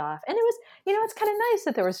rocket took off. And it was, it's kind of nice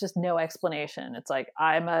that there was just no explanation. It's like,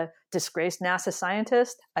 I'm a disgraced NASA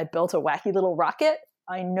scientist. I built a wacky little rocket.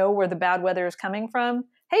 I know where the bad weather is coming from.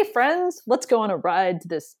 Hey, friends, let's go on a ride to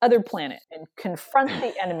this other planet and confront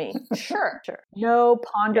the enemy. Sure. No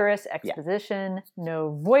ponderous exposition,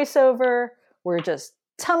 no voiceover. We're just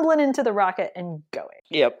tumbling into the rocket and going.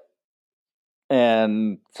 Yep.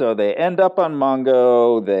 And so they end up on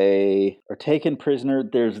Mongo. They are taken prisoner.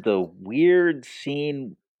 There's the weird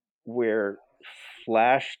scene where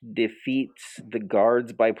Flash defeats the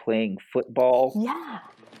guards by playing football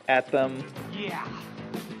at them. Yeah.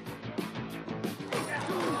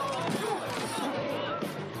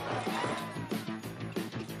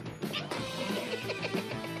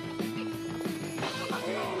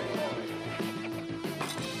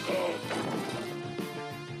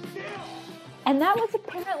 And that was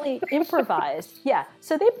apparently improvised. Yeah.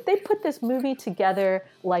 So they put this movie together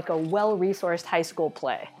like a well-resourced high school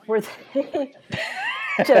play where they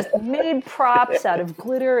just made props out of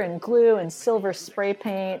glitter and glue and silver spray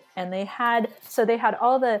paint. And they had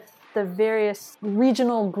all the various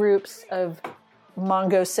regional groups of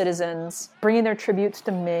Mongo citizens bringing their tributes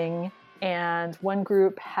to Ming. And one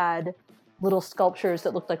group had little sculptures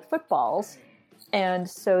that looked like footballs. And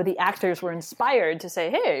so the actors were inspired to say,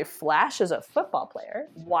 hey, Flash is a football player.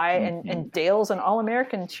 Why? And Dale's an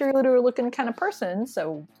all-American cheerleader-looking kind of person,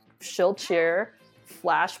 so she'll cheer.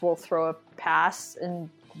 Flash will throw a pass and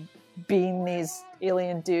beam these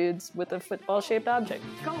alien dudes with a football-shaped object.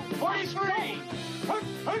 Go, Flash, hooray! Hurt,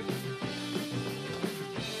 hurt!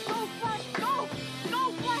 Go, Flash, go!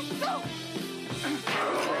 Go, Flash, go!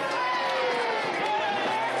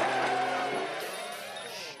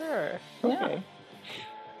 Sure. Okay.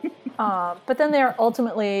 But then they're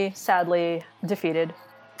ultimately, sadly, defeated.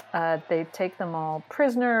 They take them all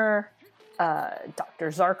prisoner. Dr.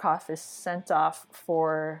 Zarkov is sent off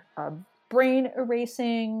for brain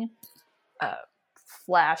erasing.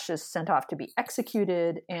 Flash is sent off to be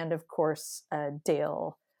executed. And of course,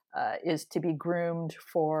 Dale is to be groomed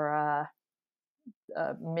for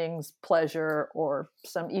Ming's pleasure, or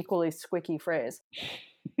some equally squicky phrase.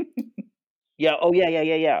 Yeah. Oh,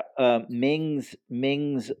 yeah. Ming's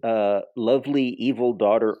lovely evil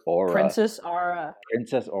daughter Aura, Princess Aura.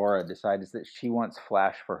 Princess Aura, decides that she wants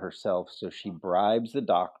Flash for herself, so she bribes the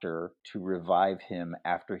Doctor to revive him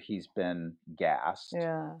after he's been gassed,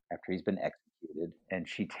 Yeah. after he's been executed, and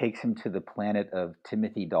she takes him to the planet of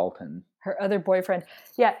Timothy Dalton. Her other boyfriend.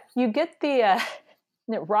 Yeah, you get the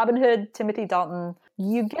Robin Hood, Timothy Dalton.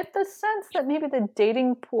 You get the sense that maybe the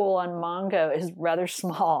dating pool on Mongo is rather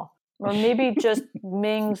small. Or maybe just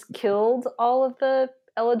Ming's killed all of the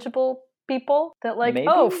eligible people. That Maybe.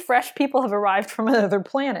 Fresh people have arrived from another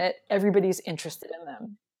planet. Everybody's interested in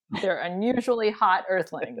them. They're unusually hot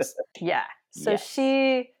Earthlings. Yeah. So Yes.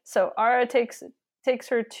 so Ara takes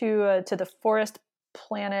her to the forest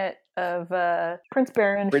planet of Prince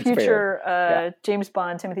Baron, Prince future Baron. Yeah. James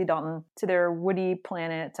Bond, Timothy Dalton, to their woody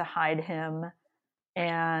planet to hide him.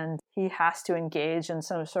 And he has to engage in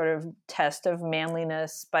some sort of test of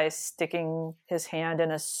manliness by sticking his hand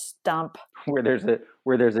in a stump. Where there's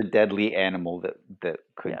a deadly animal that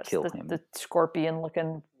could kill him. The scorpion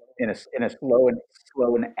looking in a slow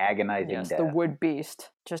and agonizing death. The wood beast.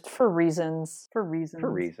 Just for reasons. For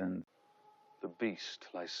reasons. The beast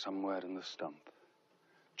lies somewhere in the stump.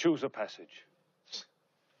 Choose a passage.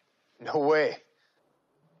 No way.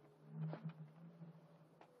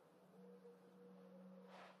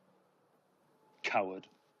 Coward.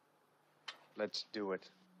 Let's do it.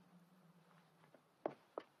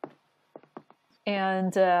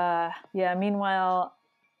 And meanwhile,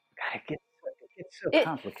 God, it gets so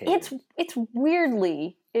complicated.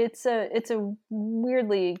 It's a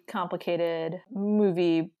weirdly complicated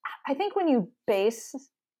movie. I think when you base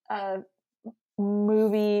a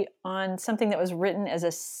movie on something that was written as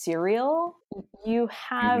a serial, you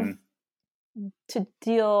have to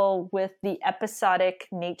deal with the episodic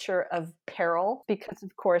nature of peril, because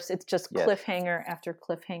of course it's just cliffhanger after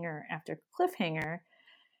cliffhanger after cliffhanger.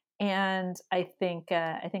 And I think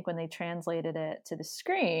when they translated it to the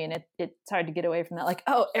screen, it's hard to get away from that. Like,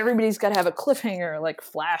 oh, everybody's got to have a cliffhanger. Like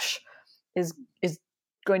Flash is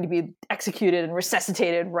going to be executed and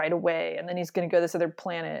resuscitated right away, and then he's going to go to this other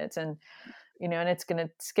planet, and and it's going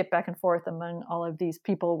to skip back and forth among all of these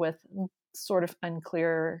people with sort of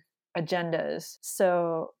unclear agendas.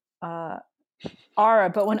 So Ara,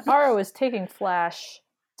 but when Ara was taking Flash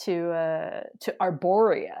to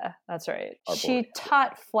Arborea, that's right, she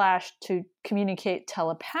taught Flash to communicate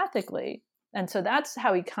telepathically, and so that's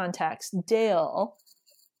how he contacts Dale,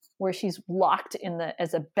 where she's locked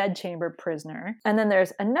as a bedchamber prisoner. And then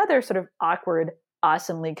there's another sort of awkward,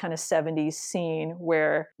 awesomely kind of 70s scene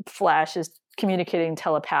where Flash is communicating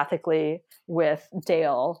telepathically with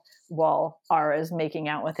Dale while Ara is making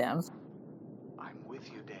out with him. I'm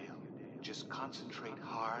with you, Dale. Just concentrate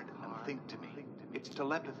hard and think to me. It's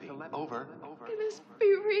telepathy. Over. Can this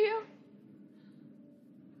be real?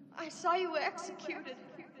 I saw you executed.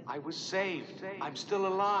 I was saved. I'm still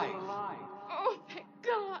alive. Oh, thank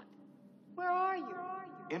God. Where are you?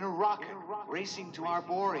 In a rocket, racing to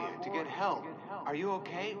Arborea to get help. Are you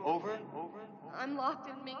okay? Over. I'm locked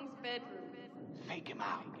in Ming's bedroom. Fake him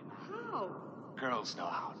out. How? Girls know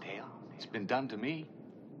how, Dale. It's been done to me.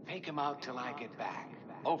 Fake him out till I get back.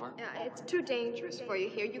 Over. It's too dangerous for you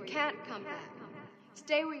here. You can't come back.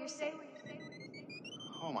 Stay where you're safe.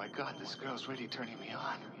 Oh my God, this girl's really turning me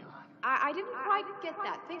on. I didn't quite get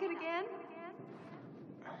that. Think it again.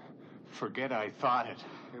 Forget I thought it.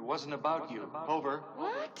 It wasn't about you. Over.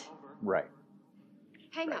 What? Right.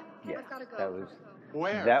 Hang up. Yeah, I've got to go. that was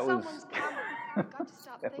where? That Someone's was coming. I've got to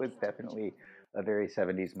stop that was thinking. definitely a very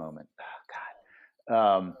 70s moment. Oh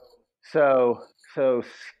God. So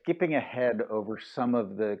skipping ahead over some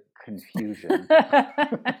of the confusion.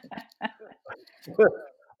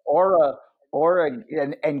 Aura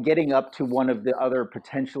and getting up to one of the other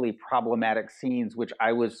potentially problematic scenes, which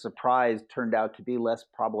I was surprised turned out to be less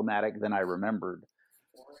problematic than I remembered.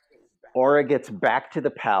 Aura gets back to the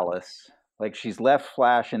palace. Like, she's left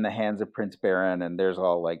Flash in the hands of Prince Baron, and there's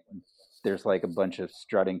a bunch of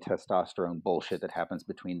strutting testosterone bullshit that happens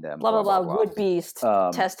between them. Blah, blah, blah, blah. Wood beast,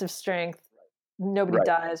 test of strength, nobody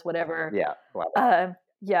dies, whatever. Yeah. Blah, blah.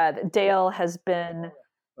 Dale has been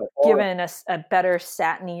given a better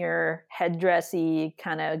satinier headdressy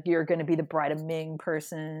kind of, you're going to be the bride of Ming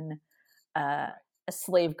person. a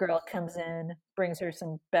slave girl comes in, brings her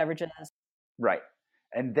some beverages. Right.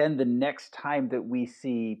 And then the next time that we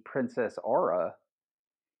see Princess Aura,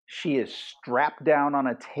 she is strapped down on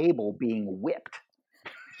a table being whipped.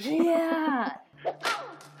 Yeah.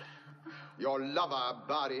 Your lover,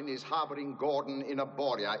 Barin, is harboring Gordon in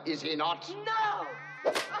Aboria, is he not? No!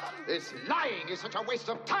 This lying is such a waste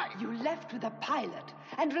of time. You left with a pilot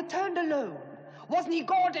and returned alone. Wasn't he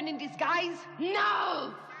Gordon in disguise?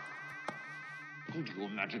 No! Who do you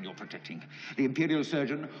imagine you're protecting? The Imperial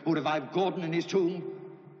surgeon who revived Gordon in his tomb?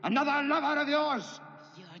 Another lover of yours?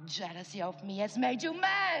 Your jealousy of me has made you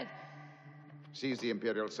mad. Seize the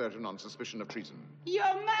Imperial surgeon on suspicion of treason. You're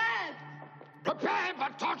mad! Prepare for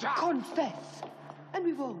torture! Confess, and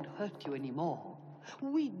we won't hurt you anymore.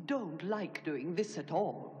 We don't like doing this at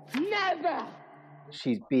all. Never!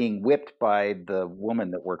 She's being whipped by the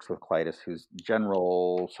woman that works with Clytus, who's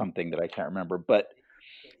General something that I can't remember. But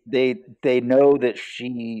they know that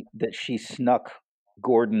she snuck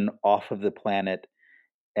Gordon off of the planet,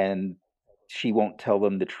 and she won't tell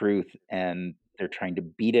them the truth, and they're trying to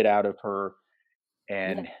beat it out of her.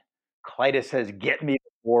 And Clytus says, "Get me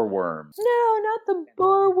the boar worms." No, not the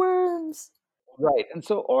boar worms. Right. And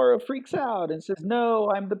so Aura freaks out and says, "No,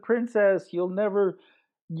 I'm the princess.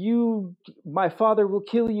 My father will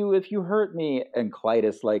kill you if you hurt me." And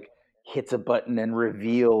Clytus hits a button and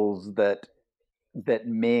reveals that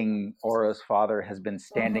Ming, Aura's father, has been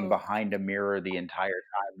standing behind a mirror the entire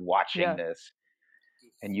time watching this.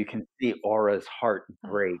 And you can see Aura's heart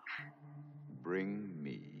break. Bring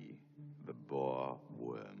me the boar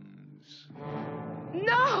worms.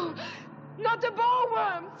 No! Not the boar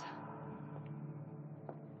worms!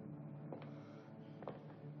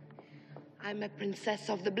 I'm a princess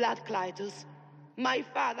of the blood, Clytus. My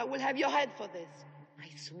father will have your head for this. I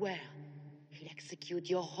swear, he'll execute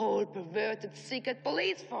your whole perverted secret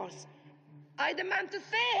police force. I demand to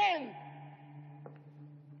see him!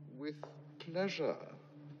 With pleasure.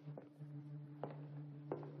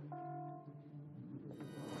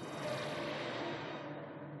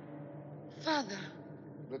 Father.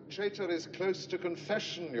 The traitor is close to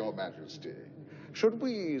confession, Your Majesty. Should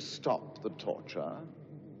we stop the torture?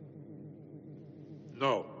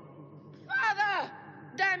 No. Father!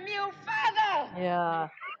 Damn you, Father! Yeah.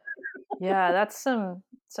 Yeah, that's some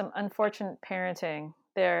unfortunate parenting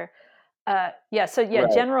there. Right.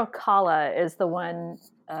 General Kala is the one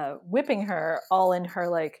whipping her, all in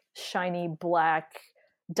her shiny black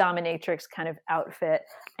dominatrix kind of outfit.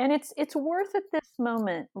 And it's worth at this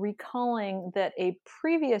moment recalling that a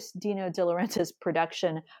previous Dino De Laurentiis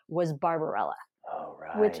production was Barbarella. Oh,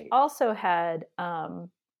 right. Which also had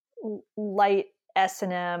light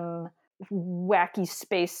S&M, wacky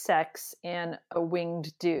space sex, and a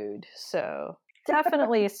winged dude. So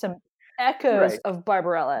definitely some echoes of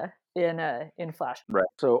Barbarella in Flash. Right.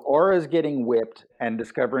 So Aura's getting whipped and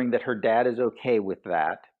discovering that her dad is okay with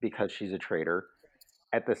that because she's a traitor.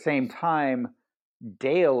 At the same time,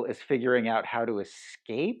 Dale is figuring out how to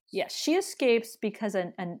escape. Yes, she escapes because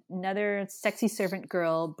another sexy servant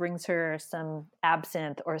girl brings her some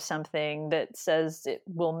absinthe or something that says it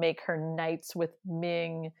will make her nights with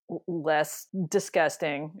Ming less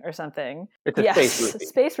disgusting or something. It's a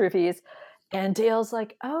space roofies. And Dale's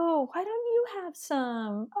like, "Oh, why don't you have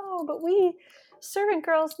some? Oh, but we servant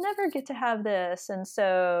girls never get to have this." And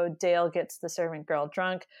so Dale gets the servant girl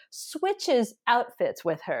drunk, switches outfits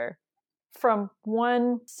with her from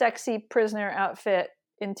one sexy prisoner outfit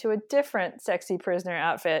into a different sexy prisoner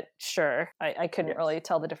outfit. Sure, I couldn't really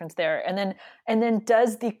tell the difference there. And then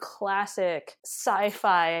does the classic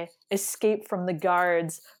sci-fi escape from the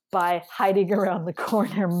guards by hiding around the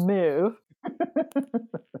corner move.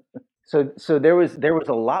 So there was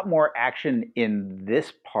a lot more action in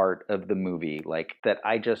this part of the movie, that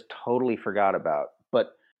I just totally forgot about.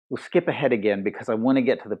 But we'll skip ahead again because I want to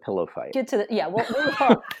get to the pillow fight.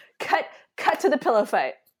 We'll cut to the pillow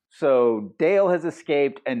fight. So Dale has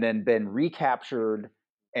escaped and then been recaptured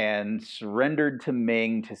and surrendered to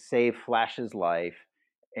Ming to save Flash's life.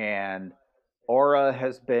 And Aura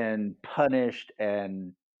has been punished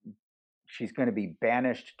and she's going to be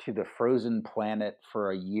banished to the frozen planet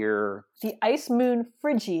for a year. The ice moon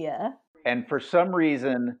Phrygia. And for some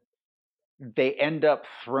reason, they end up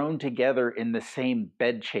thrown together in the same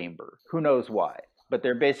bedchamber. Who knows why? But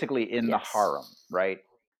they're basically in the harem, right?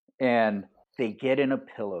 And they get in a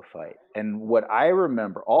pillow fight. And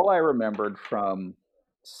all I remembered from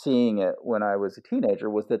seeing it when I was a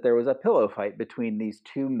teenager was that there was a pillow fight between these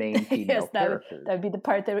two main female characters. That would be the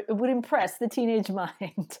part that would impress the teenage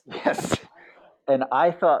mind. Yes. And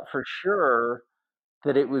I thought for sure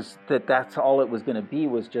that that's all it was going to be,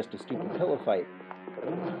 was just a stupid pillow fight.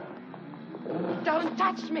 Don't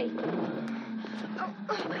touch me.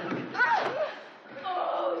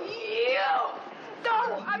 Oh, you!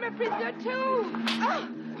 No, I'm a prisoner too.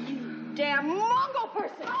 You damn Mongol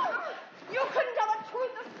person! You couldn't tell the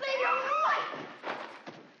truth to save your life!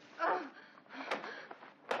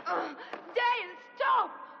 Dale, stop!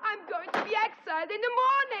 I'm going to be exiled in the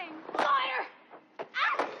morning! Liar!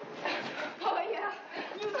 Oh, yeah.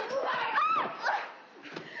 You liar!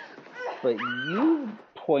 But you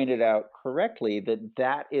pointed out correctly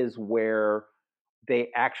that is where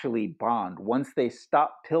they actually bond. Once they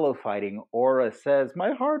stop pillow fighting, Aura says,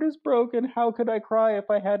 "My heart is broken. How could I cry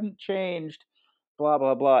if I hadn't changed?" Blah,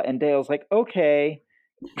 blah, blah. And Dale's like, okay.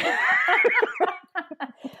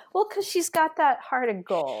 Well, because she's got that heart of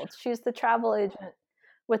gold. She's the travel agent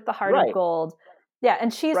with the heart Right. of gold. Yeah,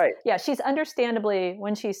 and she's Right. she's understandably,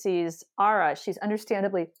 when she sees Ara, she's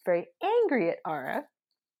understandably very angry at Ara.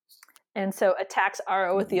 And so attacks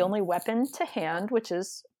Ara with the only weapon to hand, which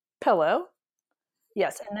is pillow.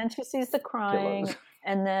 Yes, and then she sees the crying, Pillows.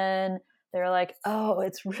 and then they're like, "Oh,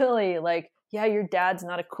 it's really like, yeah, your dad's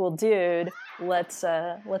not a cool dude. Let's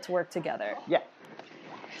work together." Yeah.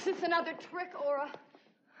 Is this another trick, Aura?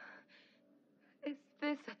 Is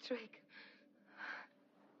this a trick?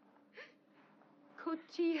 Could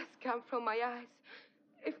tears come from my eyes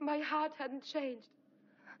if my heart hadn't changed?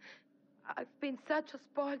 I've been such a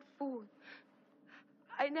spoiled fool.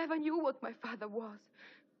 I never knew what my father was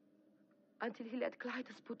until he let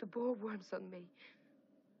Clytus put the boar worms on me.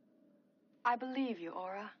 I believe you,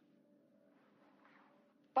 Aura.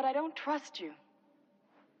 But I don't trust you.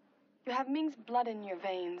 You have Ming's blood in your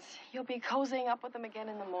veins. You'll be cozying up with him again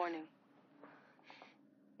in the morning.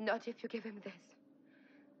 Not if you give him this.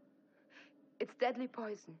 It's deadly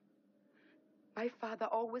poison. My father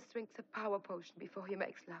always drinks a power potion before he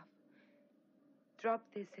makes love. Drop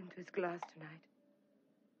this into his glass tonight.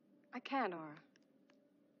 I can't, Aura.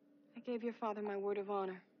 I gave your father my word of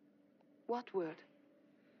honor. What word?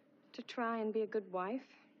 To try and be a good wife,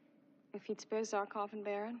 if he'd spare Zarkov and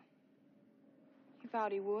Baron. He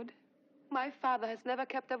vowed he would. My father has never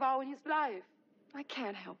kept a vow in his life. I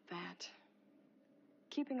can't help that.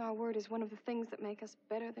 Keeping our word is one of the things that make us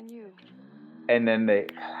better than you. And then they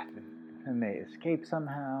escape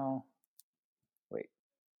somehow. Wait,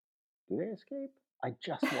 do they escape? I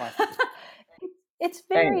just watched it. It's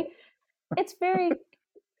very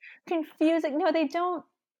confusing. No, they don't.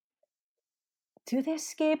 Do they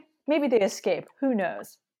escape? Maybe they escape. Who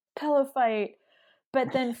knows? Pillow fight.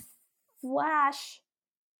 But then Flash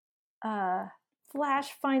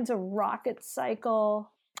finds a rocket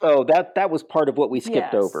cycle. Oh, that was part of what we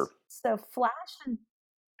skipped Yes. over. So Flash and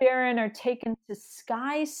Baron are taken to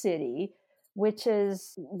Sky City, which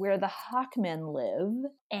is where the Hawkmen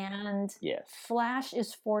live, and Yes. Flash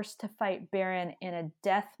is forced to fight Baron in a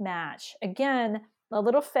death match. Again, a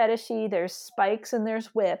little fetishy. There's spikes and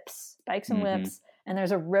there's whips, whips, and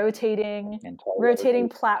there's a rotating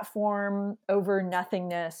platform over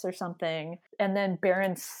nothingness or something. And then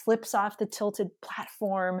Baron slips off the tilted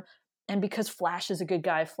platform. And because Flash is a good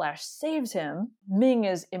guy, Flash saves him. Ming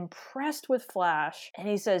is impressed with Flash, and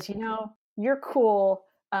he says, "You're cool.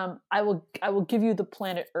 I will give you the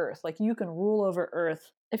planet Earth. Like, you can rule over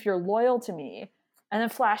Earth if you're loyal to me." And then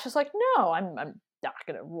Flash is like, "No, I'm not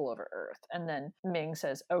going to rule over Earth." And then Ming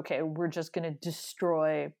says, "Okay, we're just going to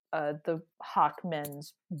destroy the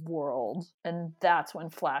Hawkmen's world." And that's when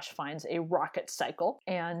Flash finds a rocket cycle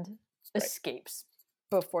and escapes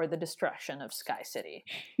before the destruction of Sky City.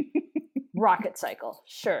 Rocket cycle,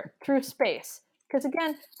 sure, through space. Because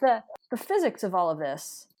again, the physics of all of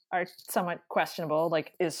this are somewhat questionable.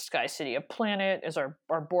 Like, is Sky City a planet? Is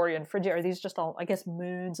Arborian Phrygia? Are these just all, I guess,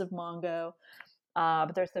 moons of Mongo?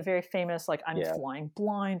 But there's the very famous, like, I'm flying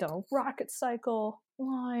blind on a rocket cycle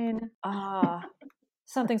line.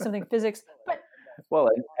 Something physics. But well,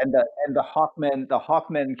 and the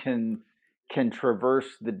Hawkmen can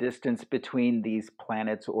traverse the distance between these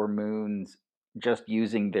planets or moons just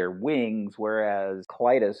using their wings, whereas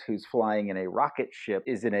Clytus, who's flying in a rocket ship,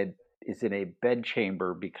 is in a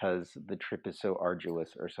bedchamber because the trip is so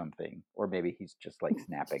arduous or something. Or maybe he's just like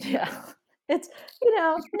snapping. Yeah. It's,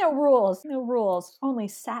 no rules, only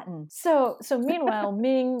satin. So meanwhile,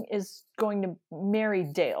 Ming is going to marry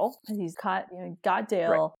Dale. He's got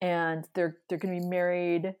Dale, and they're going to be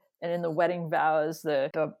married. And in the wedding vows,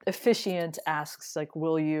 the officiant asks, like,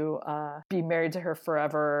 will you be married to her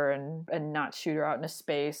forever and not shoot her out into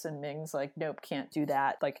space? And Ming's like, nope, can't do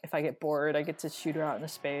that. Like, if I get bored, I get to shoot her out into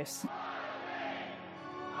space.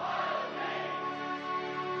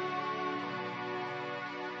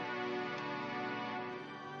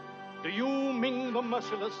 Do you, Ming the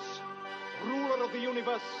Merciless, ruler of the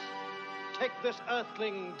universe, take this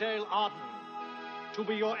earthling, Dale Arden, to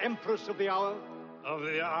be your Empress of the Hour? Of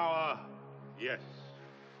the hour, yes.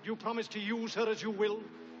 You promise to use her as you will?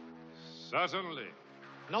 Certainly.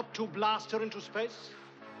 Not to blast her into space?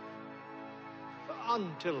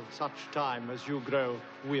 Until such time as you grow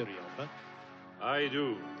weary of her. I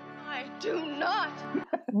do. I do not.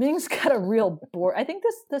 Ming's got a real bore. I think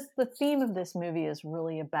the theme of this movie is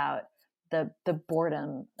really about the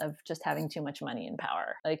boredom of just having too much money and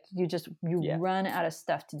power. Like you run out of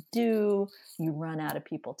stuff to do, you run out of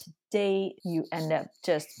people to date, you end up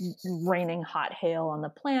just raining hot hail on the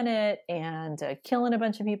planet and killing a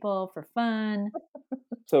bunch of people for fun.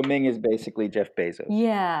 So Ming is basically Jeff Bezos.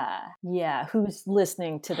 Yeah, who's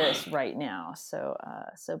listening to this right now? So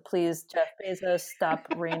please, Jeff Bezos, stop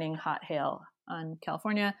raining hot hail on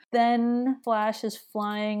California. Then Flash is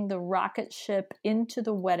flying the rocket ship into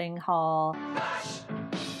the wedding hall.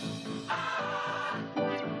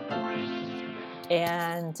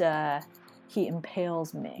 And he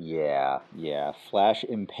impales Ming. Yeah. Flash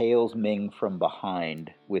impales Ming from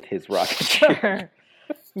behind with his rocket ship.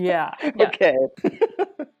 Yeah. Okay.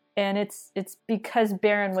 And it's because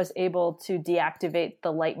Baron was able to deactivate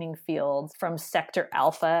the lightning field from Sector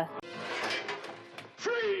Alpha.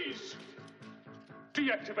 Freeze!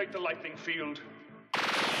 Deactivate the lightning field.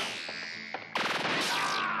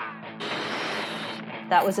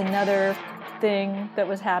 That was another thing that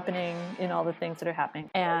was happening in all the things that are happening.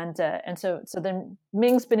 And so then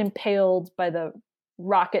Ming's been impaled by the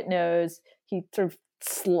rocket nose. He sort of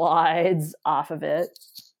slides off of it.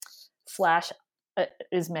 Flash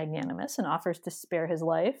is magnanimous and offers to spare his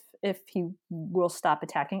life if he will stop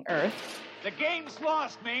attacking Earth. The game's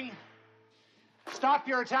lost, Ming. Stop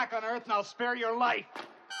your attack on Earth and I'll spare your life.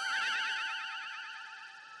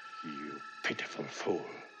 You pitiful fool.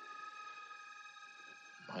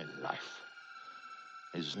 My life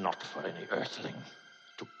is not for any earthling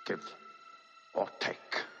to give or take.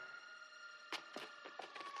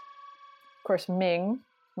 Of course,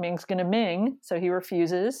 Ming's gonna Ming, so he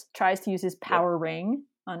refuses, tries to use his power ring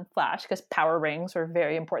on Flash, because power rings are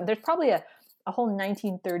very important. There's probably a whole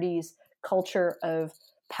 1930s culture of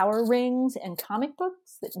power rings and comic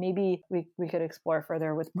books that maybe we could explore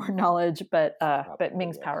further with more knowledge, but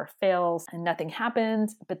Ming's power fails and nothing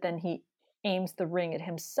happens, but then he aims the ring at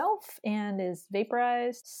himself and is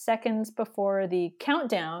vaporized. Seconds before the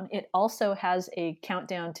countdown, it also has a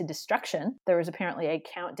countdown to destruction. There was apparently a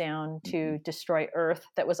countdown to destroy Earth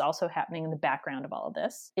that was also happening in the background of all of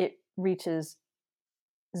this. It reaches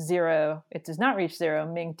 0. It does not reach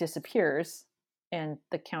 0. Ming disappears and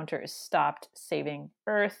the counter is stopped, saving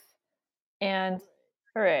Earth. And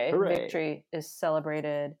hooray. Victory is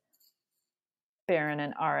celebrated. Baron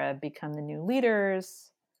and Ara become the new leaders.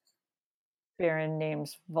 Baron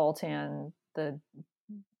names Voltan the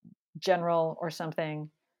general or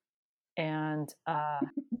something, and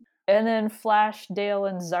then Flash, Dale,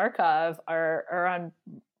 and Zarkov are on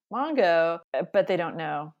Mongo, but they don't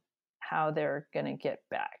know how they're gonna get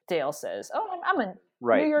back. Dale says, "Oh, I'm a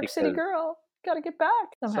New York City girl. Got to get back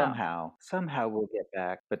Somehow we'll get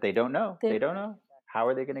back." But they don't know. They don't know. How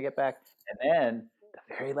are they going to get back? And then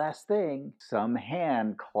the very last thing, some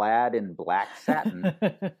hand clad in black satin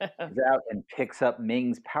comes out and picks up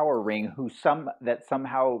Ming's power ring, that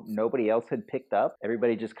somehow nobody else had picked up.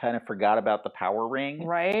 Everybody just kind of forgot about the power ring.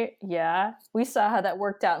 Right? Yeah. We saw how that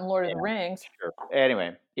worked out in Lord of the Rings. Sure.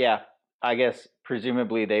 Anyway, yeah. I guess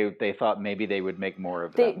presumably they thought maybe they would make more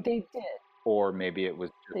of them. They did. Or maybe it was...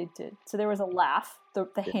 They did. So there was a laugh. The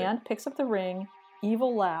hand picks up the ring,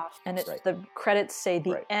 evil laugh, and the credits say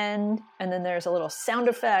the end, and then there's a little sound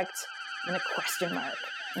effect and a question mark.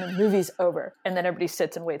 And the movie's over. And then everybody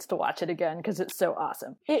sits and waits to watch it again because it's so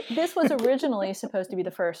awesome. This was originally supposed to be the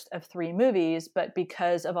first of 3 movies, but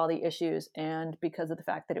because of all the issues and because of the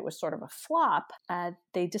fact that it was sort of a flop,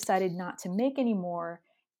 they decided not to make any more.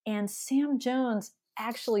 And Sam Jones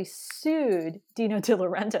actually sued Dino De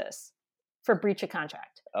Laurentiis for breach of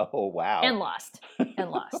contract. Oh, wow. And lost.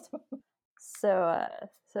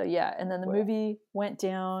 So yeah, and then the movie went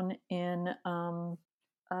down in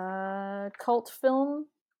cult film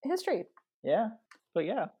history. Yeah. But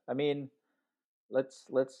yeah, I mean, let's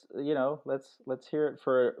hear it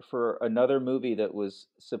for another movie that was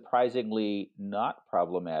surprisingly not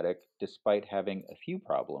problematic despite having a few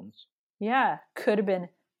problems. Yeah, could have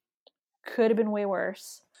been way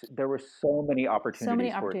worse. There were so many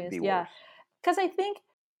opportunities for it to be worse. Because I think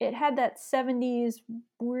it had that 70s,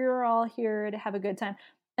 we're all here to have a good time.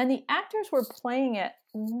 And the actors were playing it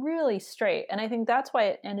really straight. And I think that's why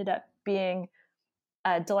it ended up being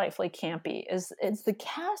delightfully campy. Is the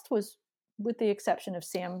cast was, with the exception of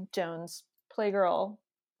Sam Jones, Playgirl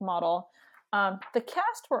model, The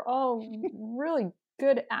cast were all really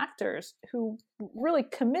good actors who really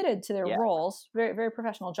committed to their roles. Very, very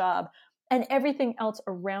professional job. And everything else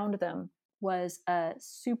around them was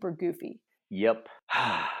super goofy. Yep.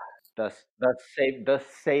 Thus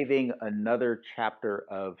saving another chapter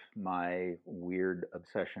of my weird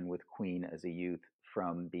obsession with Queen as a youth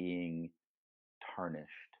from being tarnished.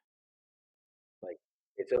 Like,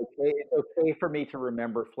 it's okay for me to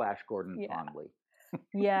remember Flash Gordon fondly.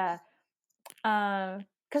 Yeah.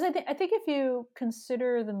 Because I think if you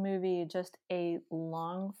consider the movie just a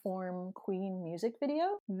long form Queen music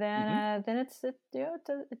video, then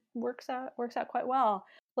it works out quite well.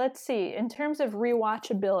 Let's see. In terms of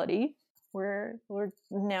rewatchability, we're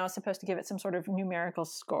now supposed to give it some sort of numerical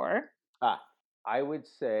score. I would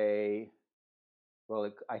say, well,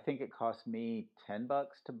 I think it cost me $10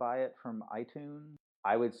 to buy it from iTunes.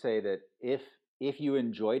 I would say that if you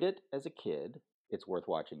enjoyed it as a kid, it's worth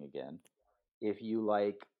watching again. If you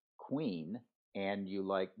like Queen and you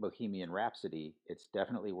like Bohemian Rhapsody, it's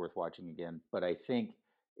definitely worth watching again. But I think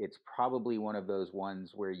it's probably one of those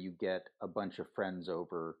ones where you get a bunch of friends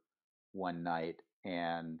over one night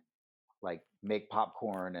and like make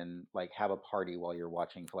popcorn and like have a party while you're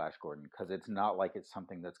watching Flash Gordon, because it's not like it's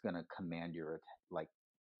something that's going to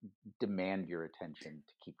demand your attention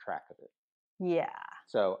to keep track of it. Yeah.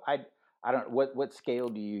 So I don't, what scale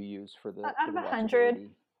do you use for the out of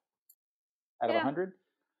 100? Out of 100?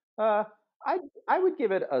 I would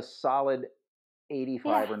give it a solid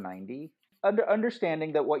 85 or 90.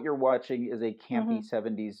 Understanding that what you're watching is a campy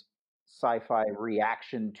 70s sci-fi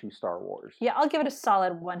reaction to Star Wars. Yeah, I'll give it a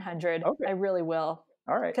solid 100. Okay. I really will.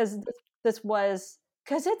 All right. Because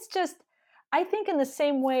it's just, I think in the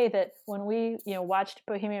same way that when we watched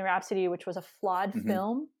Bohemian Rhapsody, which was a flawed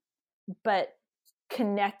film, but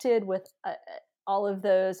connected with all of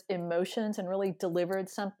those emotions and really delivered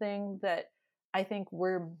something that I think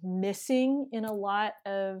we're missing in a lot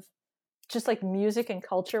of just like music and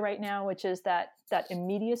culture right now, which is that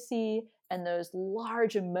immediacy and those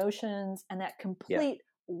large emotions and that complete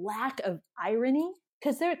lack of irony.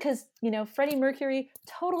 Because Freddie Mercury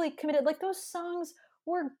totally committed. Like, those songs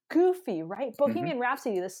were goofy, right? Bohemian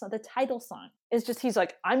Rhapsody, the title song, is just, he's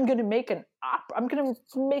like, I'm gonna make a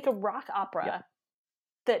rock opera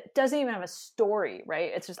that doesn't even have a story,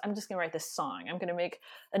 right? It's just, I'm just gonna write this song. I'm gonna make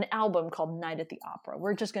an album called Night at the Opera.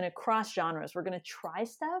 We're just gonna cross genres. We're gonna try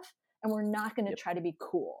stuff, and we're not gonna try to be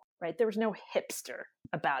cool, right? There was no hipster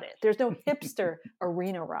about it. There's no hipster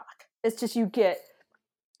arena rock. It's just, you get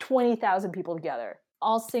 20,000 people together,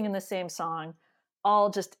 all singing the same song,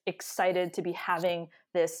 all just excited to be having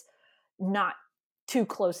this not too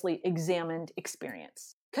closely examined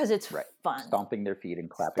experience. Because it's fun. Stomping their feet and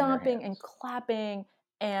clapping and clapping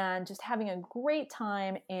and just having a great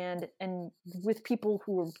time, and with people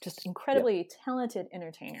who are just incredibly talented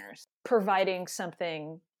entertainers, providing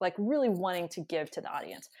something, like really wanting to give to the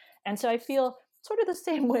audience. And so I feel sort of the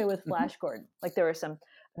same way with Flash Gordon. Like, there were some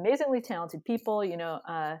amazingly talented people,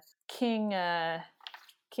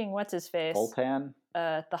 King what's his face? Voltan.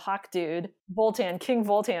 The hawk dude. King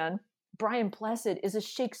Voltan. Brian Blessed is a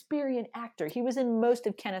Shakespearean actor. He was in most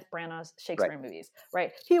of Kenneth Branagh's Shakespeare movies,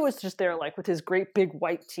 right? He was just there, like, with his great big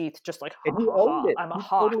white teeth, just like, and he owned it. I'm a he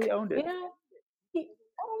hawk. Totally owned it. He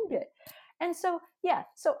owned it. And so,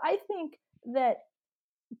 so I think that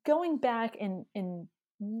going back and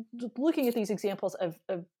looking at these examples of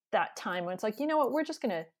that time when it's like, you know what, we're just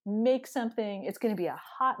going to make something. It's going to be a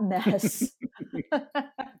hot mess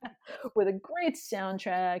with a great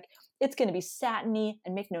soundtrack. It's going to be satiny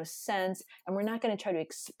and make no sense. And we're not going to try to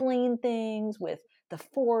explain things with the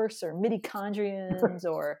Force or midi-chondrians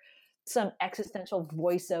or some existential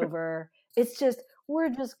voiceover. It's just, we're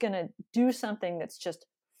just going to do something that's just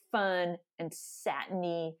fun and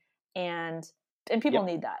satiny, and people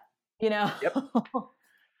need that,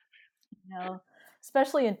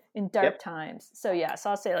 especially in dark times. So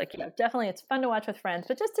I'll say, like, definitely it's fun to watch with friends,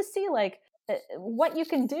 but just to see like what you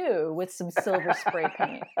can do with some silver spray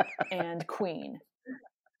paint and Queen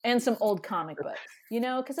and some old comic books,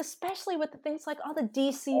 because especially with the things like all the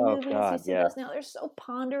DC movies, you see those now, they're so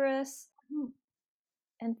ponderous.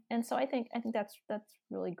 And so I think that's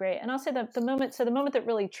really great. And I'll say that the moment that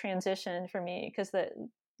really transitioned for me, because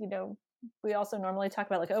we also normally talk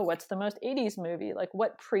about, like, oh, what's the most 80s movie? Like,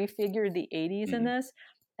 what prefigured the 80s in this?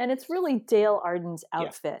 And it's really Dale Arden's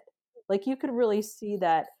outfit. Like, you could really see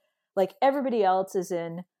that, like, everybody else is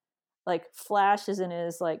in, like, Flash is in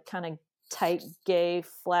his, like, kind of tight, gay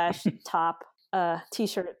Flash top,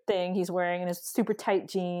 t-shirt thing he's wearing and his super tight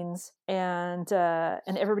jeans, and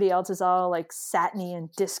everybody else is all like satiny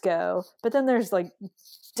and disco. But then there's like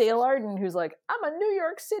Dale Arden, who's like, I'm a New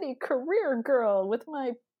York City career girl with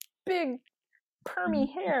my big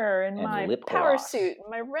permy hair and my power suit and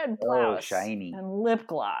my red blouse, shiny, and lip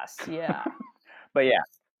gloss. Yeah. But yeah,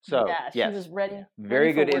 so she was ready. Very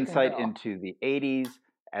ready good for insight working girl. into the 80s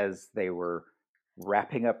as they were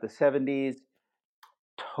wrapping up the 70s.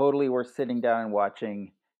 Totally worth sitting down and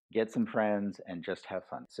watching. Get some friends and just have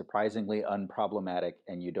fun. Surprisingly unproblematic,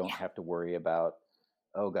 and you don't have to worry about,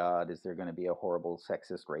 oh God, is there going to be a horrible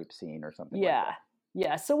sexist rape scene or something? Yeah. Like that.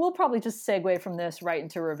 Yeah, so we'll probably just segue from this right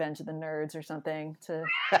into Revenge of the Nerds or something.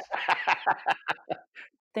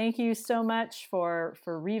 Thank you so much for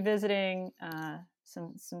revisiting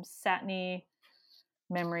some satiny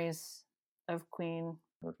memories of Queen.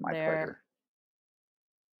 It was my pleasure.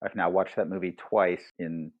 I've now watched that movie twice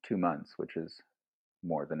in 2 months, which is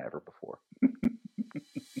more than ever before.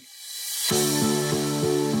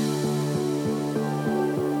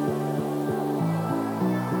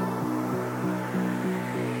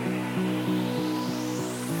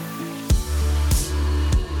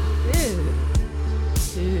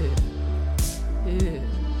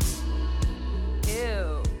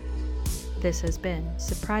 This has been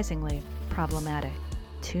Surprisingly Problematic.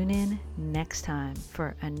 Tune in next time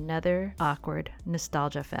for another awkward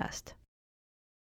nostalgia fest.